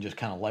other than just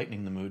kind of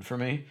lightening the mood for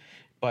me.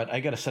 But I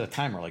got to set a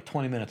timer, like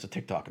 20 minutes of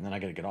TikTok, and then I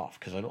got to get off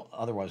because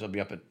otherwise I'll be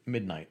up at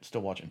midnight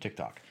still watching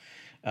TikTok.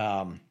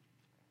 And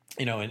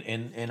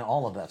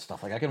all of that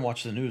stuff. Like, I can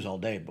watch the news all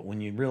day, but when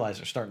you realize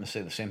they're starting to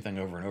say the same thing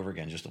over and over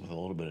again, just with a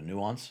little bit of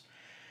nuance,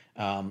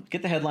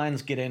 get the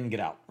headlines, get in, get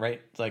out,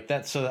 right? It's like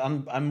that. So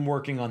I'm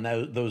working on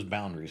those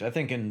boundaries. I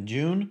think in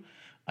June,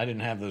 I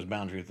didn't have those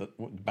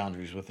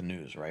boundaries with the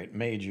news, right?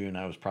 May, June,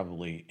 I was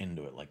probably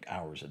into it like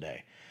hours a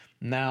day.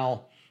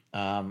 Now,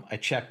 I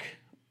check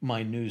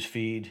my news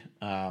feed,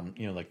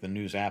 like the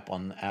news app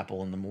on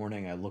Apple in the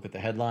morning. I look at the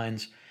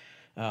headlines.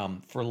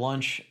 For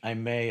lunch,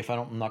 if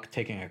I'm not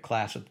taking a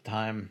class at the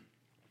time,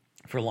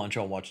 for lunch,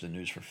 I'll watch the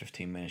news for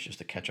 15 minutes just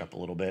to catch up a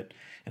little bit.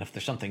 And if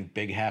there's something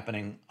big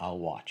happening, I'll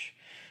watch.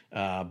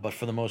 But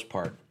for the most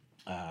part,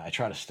 I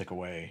try to stay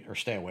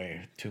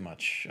away too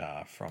much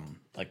from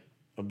like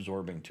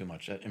absorbing too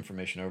much, that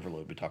information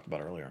overload we talked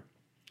about earlier.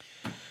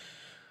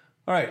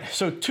 All right,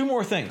 so two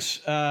more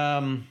things.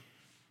 One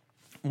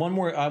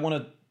more, I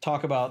want to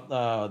talk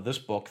about this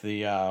book,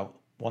 the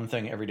One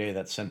Thing Every Day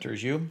That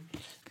Centers You.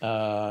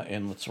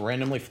 And let's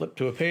randomly flip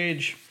to a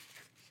page.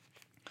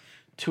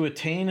 To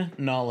attain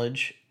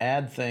knowledge,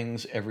 add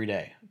things every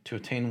day. To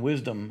attain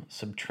wisdom,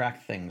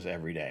 subtract things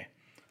every day.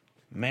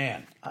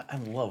 Man, I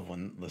love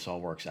when this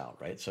all works out,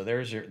 right? So there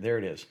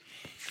it is.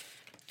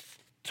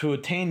 To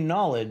attain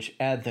knowledge,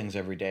 add things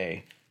every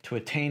day. To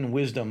attain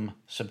wisdom,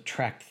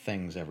 subtract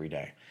things every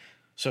day.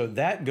 So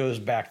that goes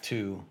back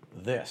to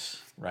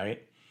this,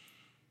 right?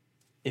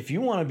 If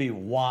you want to be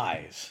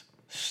wise,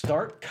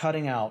 start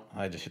cutting out.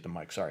 I just hit the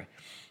mic, sorry.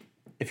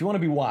 If you want to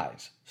be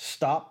wise,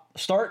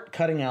 start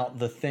cutting out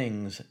the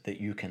things that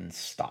you can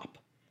stop.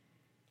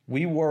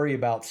 We worry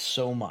about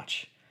so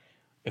much.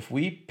 If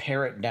we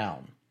pare it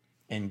down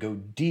and go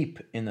deep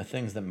in the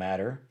things that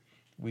matter,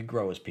 we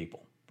grow as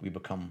people. We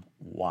become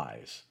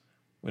wise.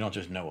 We don't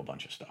just know a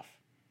bunch of stuff.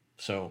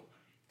 So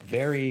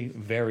very,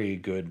 very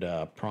good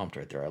prompt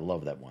right there. I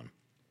love that one.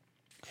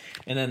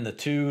 And then the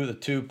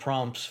two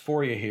prompts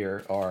for you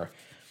here are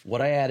what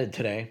I added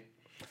today,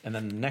 and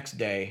then the next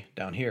day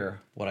down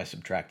here, what I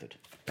subtracted.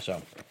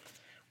 So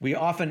we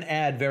often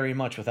add very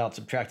much without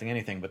subtracting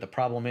anything, but the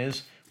problem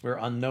is we're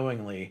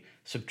unknowingly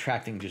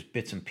subtracting just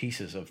bits and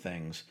pieces of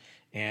things.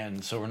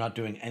 And so we're not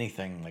doing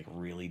anything like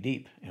really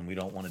deep, and we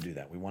don't want to do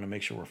that. We want to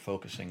make sure we're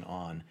focusing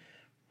on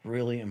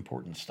really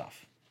important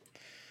stuff.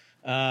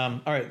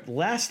 All right,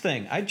 last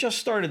thing. I just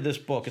started this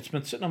book. It's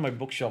been sitting on my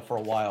bookshelf for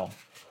a while.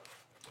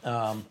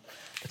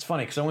 It's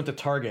funny because I went to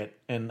Target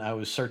and I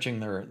was searching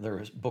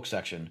their book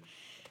section,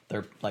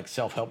 their like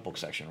self-help book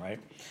section,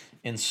 right?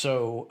 And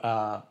so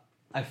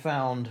I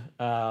found,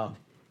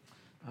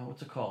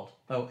 what's it called?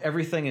 Oh,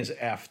 Everything is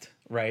Effed,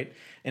 right?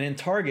 And in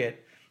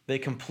Target, they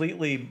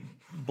completely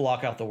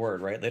block out the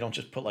word, right? They don't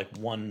just put like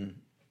one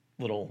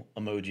little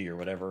emoji or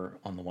whatever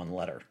on the one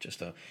letter.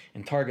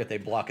 In Target, they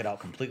block it out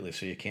completely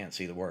so you can't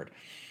see the word.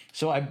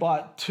 So I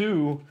bought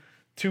two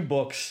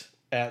books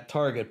at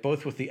Target,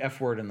 both with the F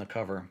word in the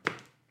cover,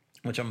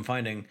 which I'm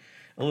finding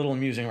a little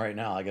amusing right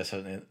now. I guess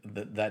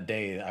that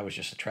day I was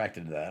just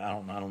attracted to that.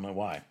 I don't know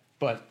why.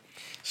 But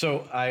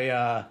so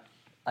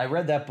I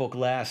read that book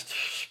last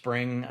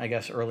spring, I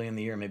guess early in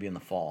the year, maybe in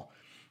the fall.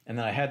 And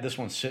then I had this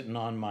one sitting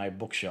on my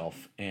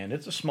bookshelf, and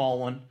it's a small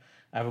one.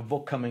 I have a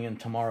book coming in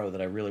tomorrow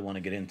that I really want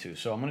to get into.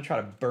 So I'm going to try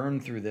to burn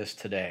through this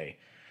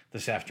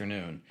this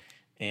afternoon,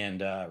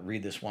 and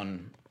read this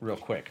one real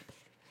quick.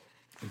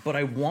 But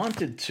I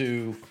wanted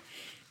to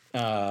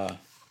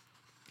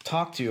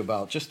talk to you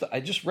about I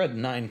just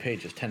read 10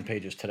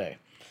 pages today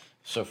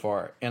so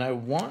far. And I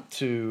want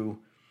to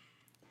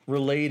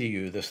relay to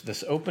you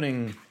this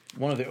opening,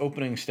 one of the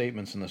opening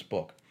statements in this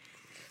book.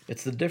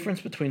 It's the difference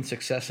between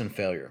success and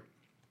failure.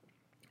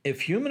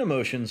 If human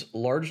emotions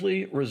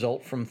largely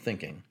result from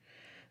thinking,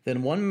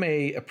 then one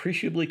may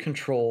appreciably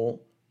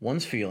control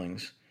one's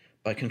feelings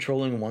by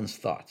controlling one's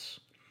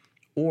thoughts,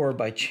 or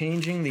by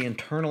changing the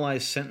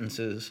internalized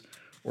sentences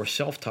or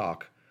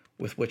self-talk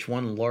with which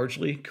one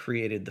largely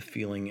created the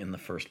feeling in the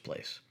first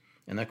place.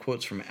 And that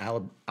quote's from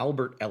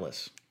Albert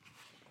Ellis,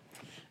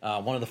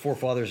 one of the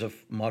forefathers of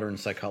modern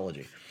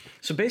psychology.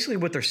 So basically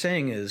what they're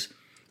saying is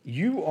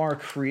you are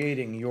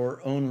creating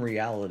your own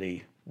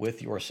reality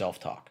with your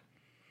self-talk.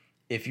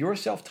 If your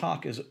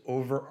self-talk is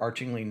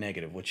overarchingly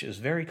negative, which is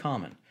very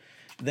common,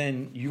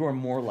 then you are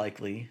more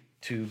likely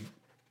to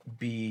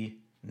be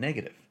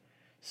negative,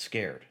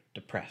 scared,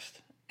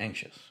 depressed,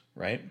 anxious,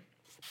 right?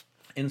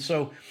 And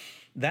so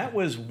that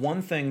was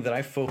one thing that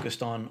I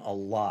focused on a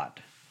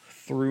lot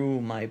through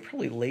my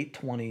probably late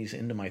 20s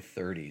into my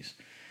 30s,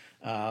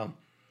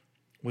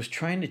 was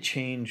trying to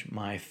change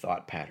my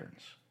thought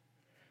patterns.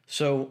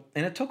 So,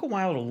 and it took a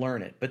while to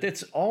learn it, but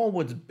it's all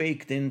what's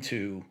baked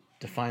into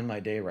Define My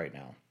Day right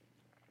now,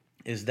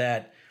 is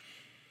that,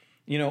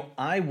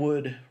 I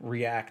would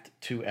react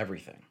to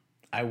everything.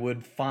 I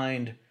would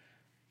find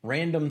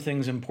random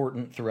things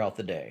important throughout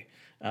the day.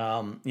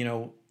 I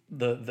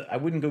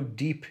wouldn't go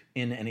deep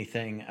in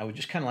anything. I would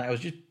just I was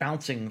just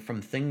bouncing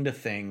from thing to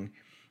thing,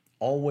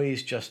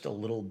 always just a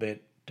little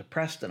bit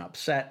depressed and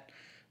upset,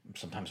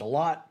 sometimes a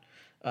lot.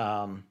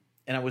 And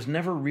I was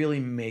never really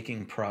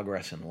making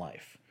progress in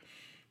life.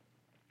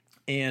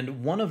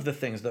 And one of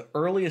the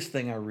earliest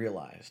thing I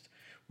realized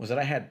was that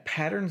I had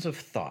patterns of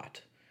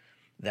thought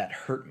that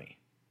hurt me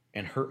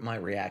and hurt my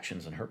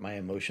reactions and hurt my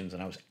emotions,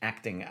 and I was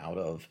acting out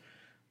of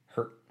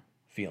hurt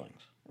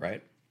feelings,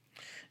 right?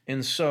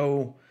 And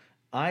so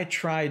I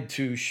tried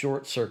to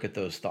short circuit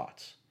those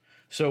thoughts.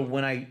 So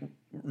when I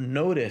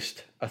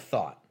noticed a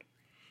thought,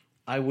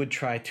 I would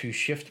try to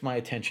shift my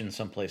attention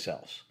someplace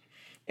else.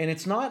 And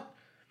it's not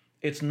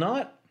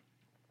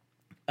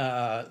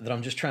that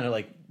I'm just trying to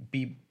like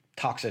be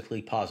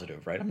toxically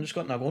positive, right? I'm just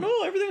not going,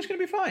 oh, everything's going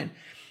to be fine.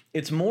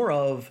 It's more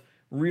of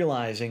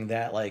realizing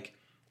that like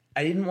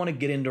I didn't want to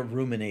get into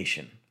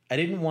rumination. I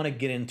didn't want to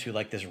get into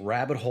like this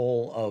rabbit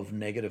hole of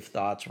negative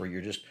thoughts where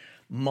you're just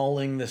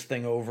mulling this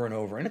thing over and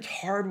over. And it's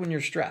hard when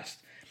you're stressed.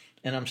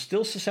 And I'm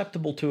still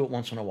susceptible to it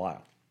once in a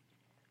while.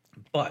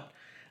 But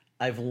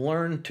I've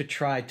learned to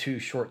try to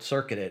short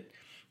circuit it.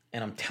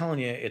 And I'm telling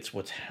you, it's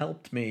what's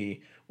helped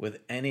me with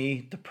any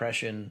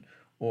depression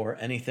or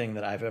anything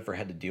that I've ever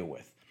had to deal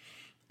with.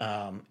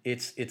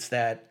 It's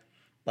that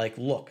like,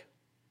 look,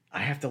 I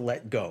have to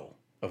let go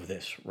of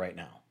this right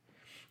now.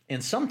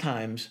 And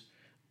sometimes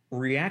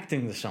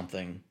reacting to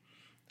something,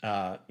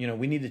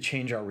 we need to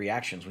change our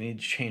reactions. We need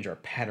to change our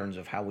patterns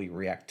of how we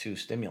react to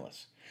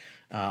stimulus.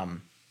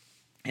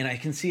 And I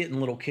can see it in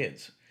little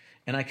kids.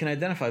 And I can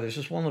identify, there's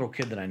this one little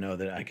kid that I know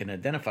that I can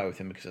identify with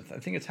him because I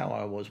think it's how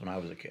I was when I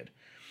was a kid.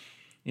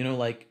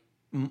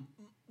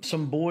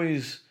 Some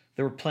boys,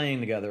 they were playing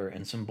together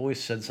and some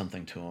boys said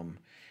something to him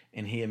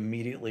and he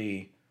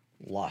immediately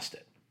lost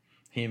it.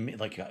 He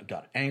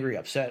got angry,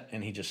 upset,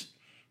 and he just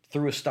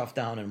threw his stuff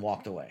down and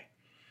walked away.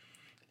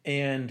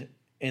 And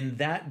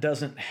that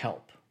doesn't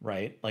help,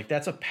 right? Like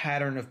that's a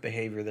pattern of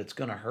behavior that's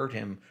going to hurt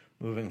him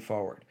moving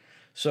forward.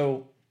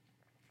 So,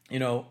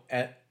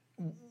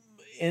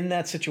 in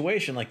that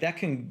situation, like that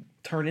can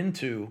turn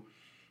into,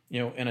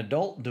 an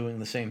adult doing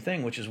the same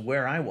thing, which is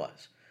where I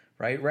was,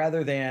 right?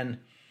 Rather than,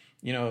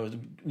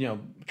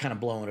 kind of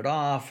blowing it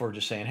off or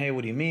just saying, hey,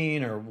 what do you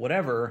mean? Or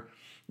whatever,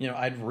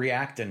 I'd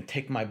react and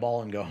take my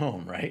ball and go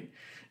home, right?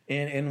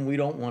 And we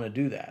don't want to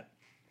do that.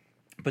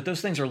 But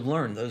those things are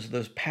learned.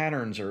 Those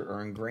patterns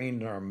are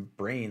ingrained in our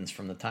brains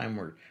from the time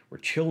we're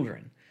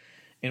children.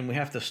 And we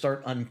have to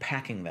start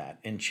unpacking that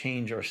and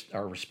change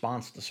our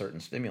response to certain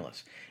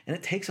stimulus. And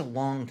it takes a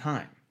long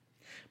time.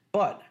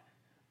 But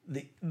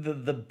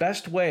the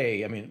best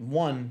way, I mean,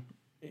 one,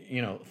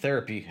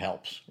 therapy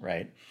helps,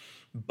 right?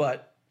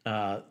 But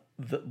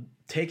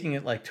taking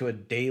it like to a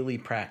daily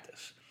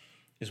practice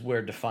is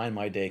where Define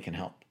My Day can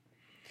help.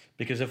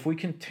 Because if we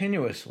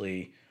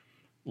continuously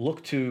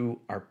look to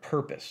our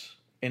purpose,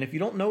 and if you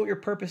don't know what your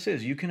purpose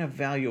is, you can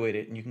evaluate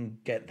it and you can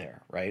get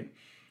there, right?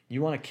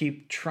 You want to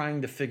keep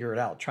trying to figure it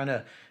out, trying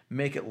to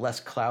make it less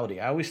cloudy.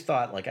 I always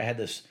thought like I had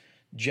this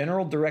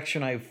general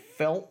direction I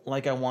felt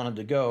like I wanted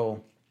to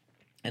go,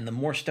 and the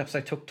more steps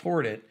I took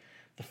toward it,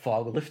 the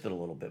fog lifted a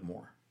little bit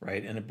more,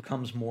 right? And it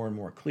becomes more and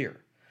more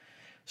clear.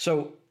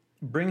 So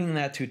bringing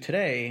that to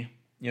today,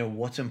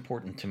 what's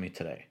important to me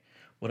today?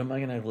 What am I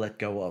going to let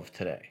go of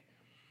today?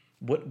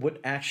 What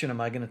action am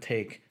I going to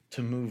take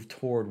to move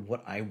toward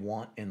what I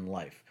want in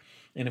life?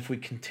 And if we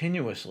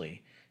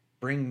continuously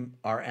bring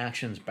our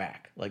actions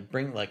back,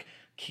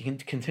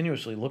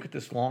 continuously look at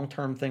this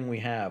long-term thing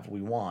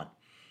we want,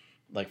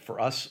 like for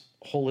us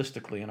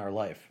holistically in our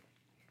life,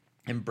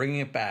 and bringing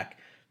it back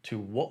to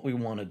what we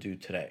want to do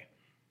today,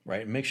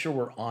 right? Make sure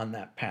we're on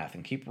that path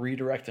and keep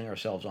redirecting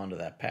ourselves onto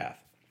that path.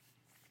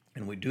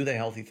 And we do the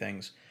healthy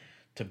things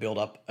to build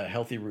up a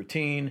healthy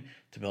routine,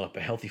 to build up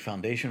a healthy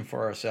foundation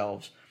for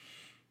ourselves,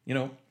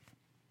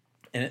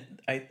 And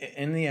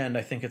in the end,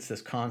 I think it's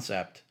this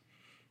concept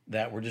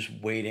that we're just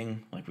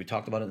waiting, like we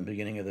talked about at the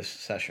beginning of this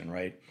session,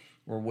 right?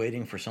 We're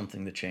waiting for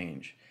something to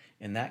change,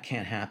 and that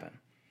can't happen.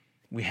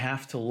 We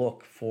have to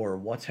look for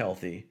what's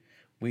healthy.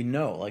 We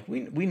know,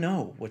 we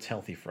know what's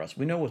healthy for us.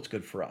 We know what's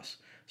good for us.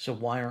 So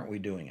why aren't we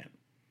doing it?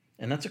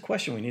 And that's a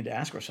question we need to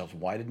ask ourselves.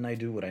 Why didn't I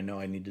do what I know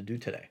I need to do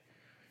today?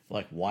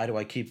 Like, why do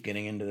I keep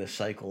getting into this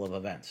cycle of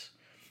events?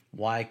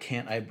 Why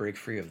can't I break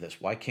free of this?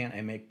 Why can't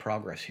I make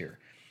progress here?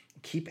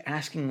 Keep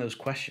asking those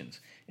questions,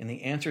 and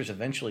the answers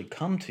eventually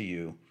come to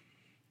you,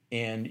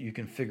 and you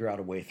can figure out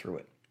a way through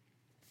it.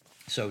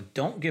 So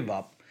don't give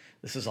up.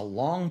 This is a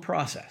long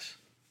process.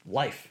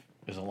 Life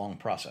is a long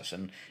process,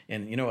 and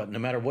you know what? No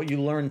matter what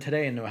you learn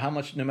today, and no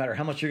matter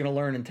how much you're going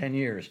to learn in 10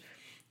 years,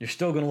 you're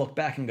still going to look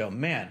back and go,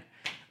 "Man,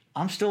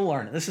 I'm still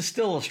learning. This is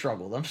still a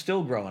struggle. I'm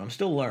still growing. I'm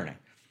still learning."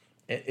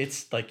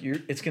 It's like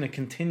it's going to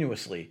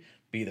continuously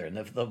be there, and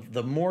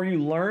the more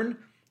you learn,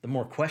 the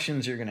more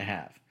questions you're going to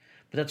have.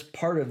 But that's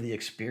part of the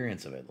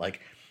experience of it.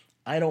 Like,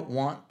 I don't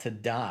want to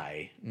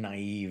die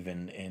naive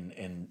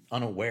and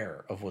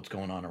unaware of what's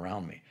going on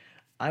around me.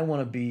 I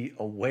want to be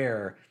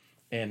aware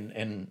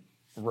and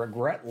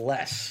regret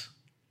less.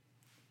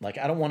 Like,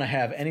 I don't want to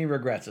have any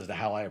regrets as to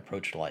how I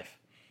approached life.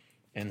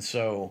 And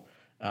so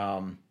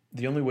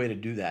the only way to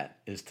do that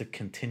is to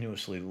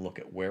continuously look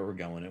at where we're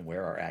going and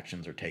where our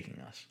actions are taking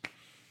us.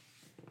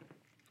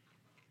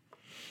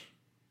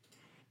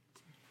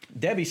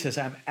 Debbie says,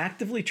 I'm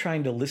actively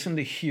trying to listen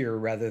to hear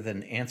rather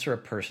than answer a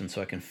person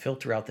so I can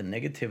filter out the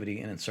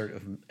negativity and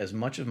insert as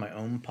much of my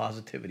own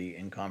positivity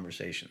in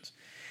conversations.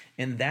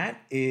 And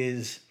that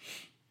is,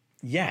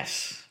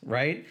 yes,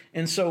 right?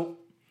 And so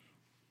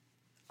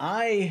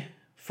I,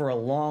 for a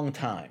long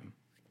time,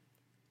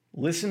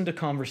 listen to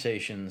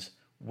conversations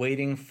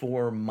waiting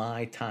for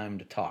my time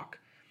to talk.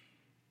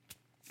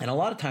 And a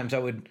lot of times I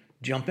would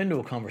jump into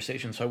a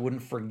conversation so I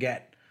wouldn't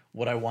forget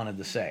what I wanted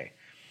to say.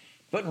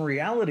 But in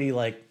reality,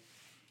 like,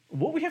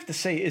 what we have to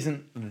say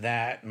isn't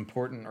that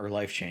important or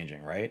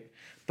life-changing, right?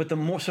 But the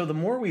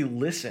more we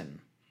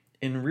listen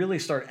and really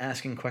start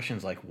asking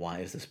questions like, why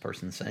is this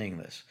person saying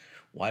this?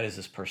 Why does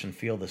this person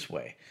feel this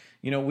way?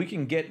 We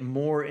can get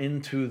more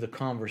into the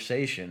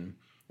conversation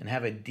and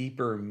have a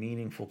deeper,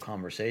 meaningful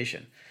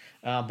conversation.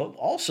 But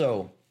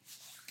also,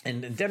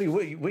 and Debbie,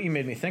 what you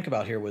made me think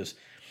about here was,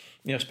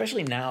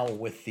 especially now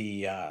with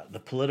the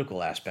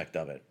political aspect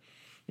of it,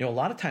 a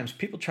lot of times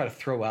people try to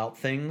throw out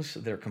things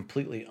that are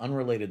completely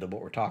unrelated to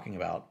what we're talking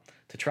about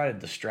to try to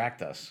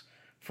distract us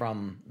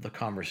from the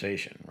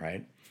conversation,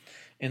 right?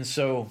 And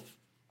so,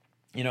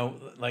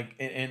 like,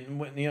 and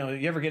when, you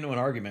ever get into an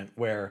argument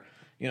where,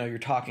 you're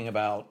talking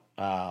about,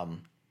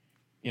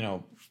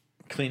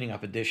 cleaning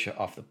up a dish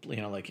off the,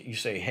 like you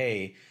say,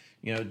 hey,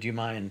 do you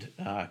mind,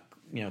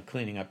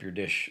 cleaning up your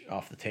dish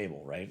off the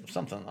table, right?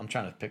 Something, I'm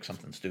trying to pick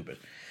something stupid.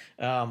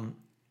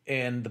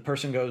 And the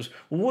person goes,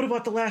 well, what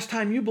about the last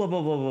time you blah,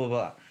 blah, blah, blah,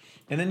 blah.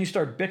 And then you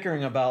start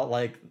bickering about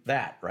like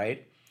that,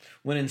 right?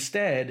 When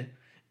instead,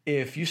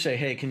 if you say,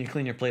 hey, can you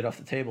clean your plate off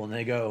the table? And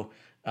they go,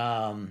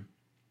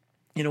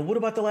 what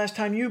about the last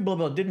time you blah,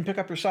 blah, didn't pick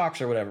up your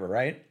socks or whatever,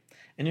 right?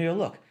 And you go,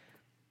 look,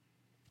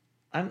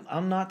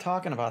 I'm not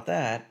talking about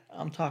that.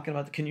 I'm talking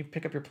about, can you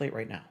pick up your plate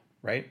right now,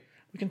 right?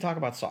 We can talk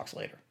about socks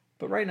later.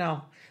 But right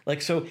now,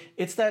 like, so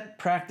it's that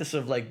practice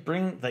of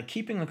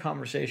keeping the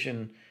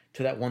conversation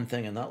to that one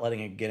thing and not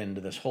letting it get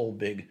into this whole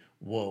big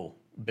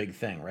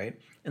thing, right?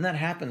 And that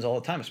happens all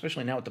the time,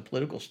 especially now with the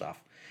political stuff.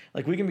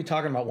 Like, we can be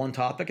talking about one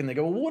topic and they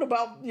go, well, what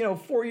about,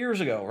 4 years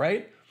ago,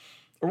 right?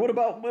 Or what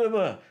about, blah,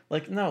 blah.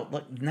 Like, no,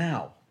 like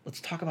now, let's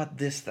talk about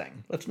this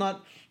thing.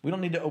 We don't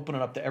need to open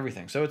it up to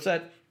everything. So it's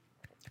that,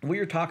 what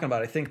you're talking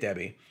about, I think,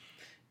 Debbie,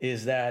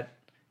 is that,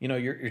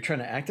 you're trying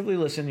to actively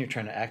listen, you're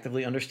trying to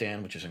actively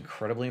understand, which is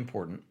incredibly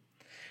important.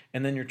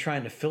 And then you're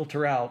trying to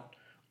filter out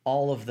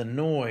all of the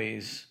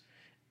noise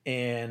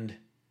and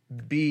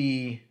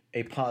be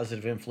a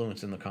positive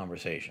influence in the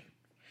conversation.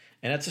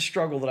 And that's a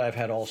struggle that I've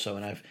had also,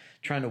 and I've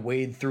trying to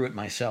wade through it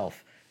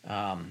myself.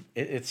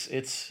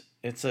 It's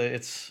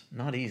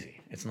not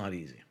easy. It's not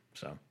easy.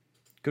 So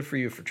good for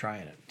you for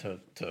trying it,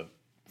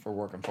 for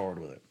working forward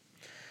with it.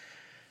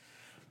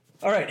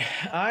 All right,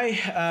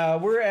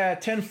 we're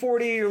at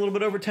 10:40, or a little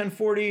bit over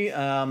 10:40.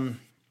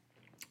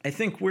 I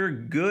think we're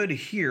good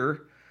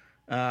here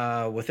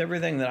with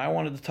everything that I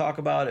wanted to talk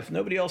about. If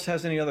nobody else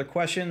has any other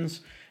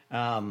questions,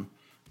 I'm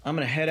going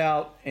to head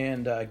out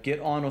and get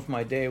on with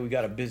my day. We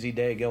got a busy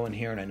day going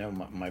here, and I know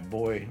my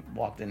boy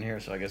walked in here,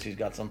 so I guess he's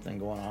got something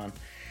going on.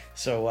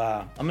 So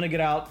I'm going to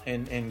get out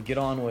and get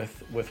on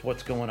with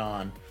what's going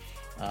on.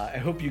 I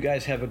hope you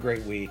guys have a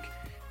great week.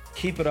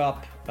 Keep it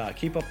up.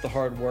 Keep up the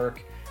hard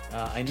work.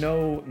 I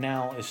know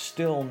now is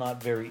still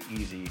not very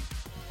easy,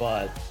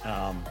 but,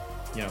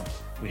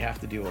 we have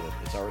to deal with it.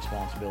 It's our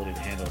responsibility to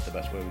handle it the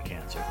best way we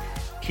can. So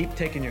keep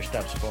taking your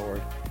steps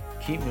forward.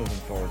 Keep moving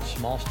forward.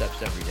 Small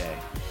steps every day.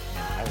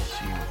 And I will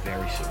see you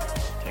very soon.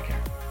 Take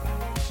care.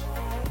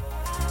 Bye.